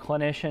for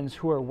clinicians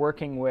who are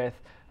working with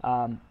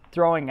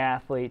throwing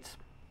athletes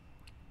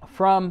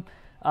from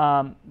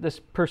this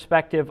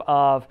perspective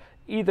of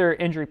either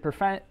injury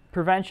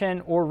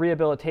prevention or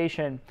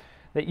rehabilitation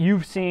that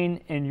you've seen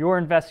in your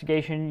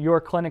investigation,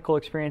 your clinical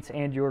experience,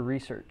 and your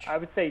research? I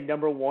would say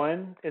number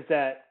one is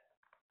that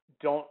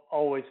don't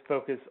always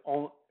focus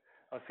on,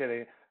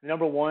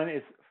 number one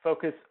is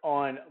focus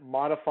on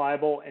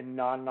modifiable and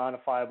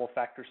non-modifiable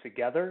factors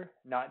together,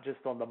 not just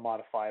on the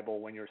modifiable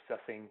when you're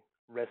assessing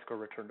risk or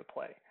return to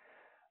play.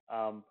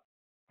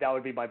 That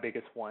would be my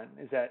biggest one,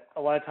 is that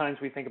a lot of times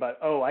we think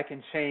about, I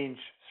can change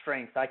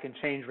strength, I can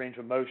change range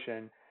of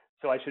motion,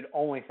 so I should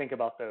only think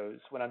about those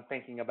when I'm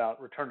thinking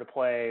about return to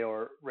play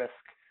or risk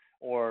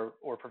or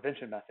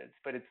prevention methods.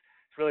 But it's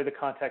really the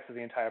context of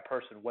the entire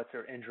person. What's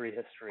their injury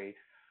history?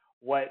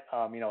 What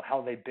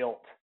how they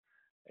built.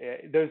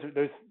 Those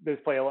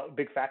play a lot,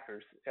 big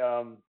factors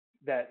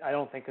that I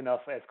don't think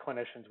enough as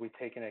clinicians we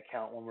take into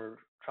account when we're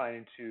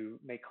trying to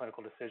make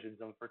clinical decisions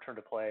on return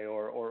to play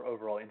or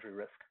overall injury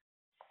risk.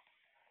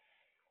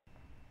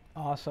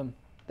 Awesome.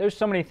 There's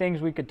so many things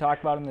we could talk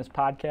about in this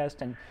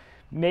podcast, and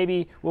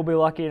maybe we'll be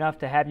lucky enough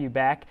to have you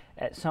back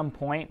at some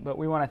point, but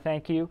we want to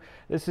thank you.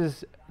 This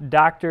is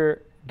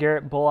Dr.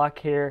 Garrett Bullock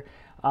here.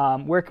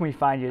 Where can we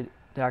find you,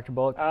 Dr.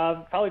 Bullock?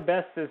 Probably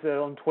best is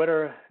on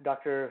Twitter,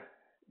 Dr.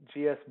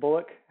 GS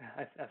Bullock.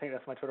 I think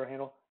that's my Twitter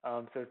handle.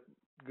 So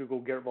Google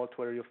Garrett Bullock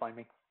Twitter, you'll find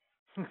me.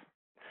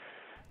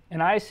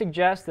 And I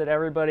suggest that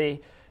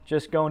everybody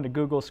just go into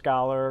Google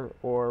Scholar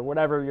or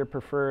whatever your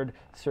preferred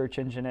search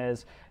engine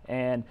is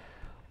and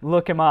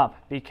look him up,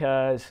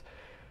 because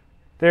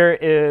there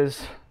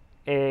is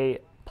a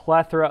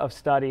plethora of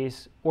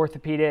studies,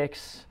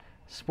 orthopedics,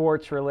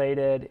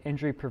 sports-related,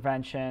 injury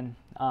prevention,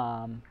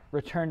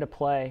 return to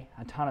play,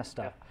 a ton of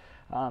stuff.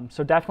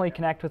 So definitely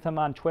connect with him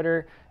on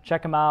Twitter.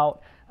 Check him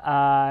out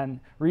on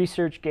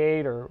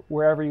ResearchGate or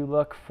wherever you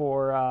look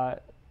for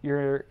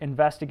your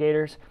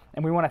investigators.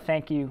 And we want to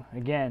thank you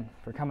again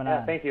for coming on.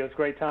 Yeah, thank you. It was a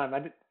great time.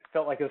 I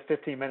felt like it was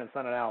 15 minutes,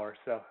 not an hour.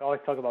 So I always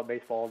talk about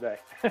baseball all day.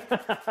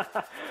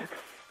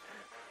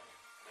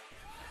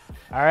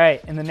 All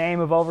right, in the name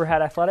of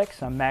Overhead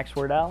Athletics, I'm Max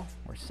Wardell.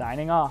 We're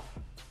signing off.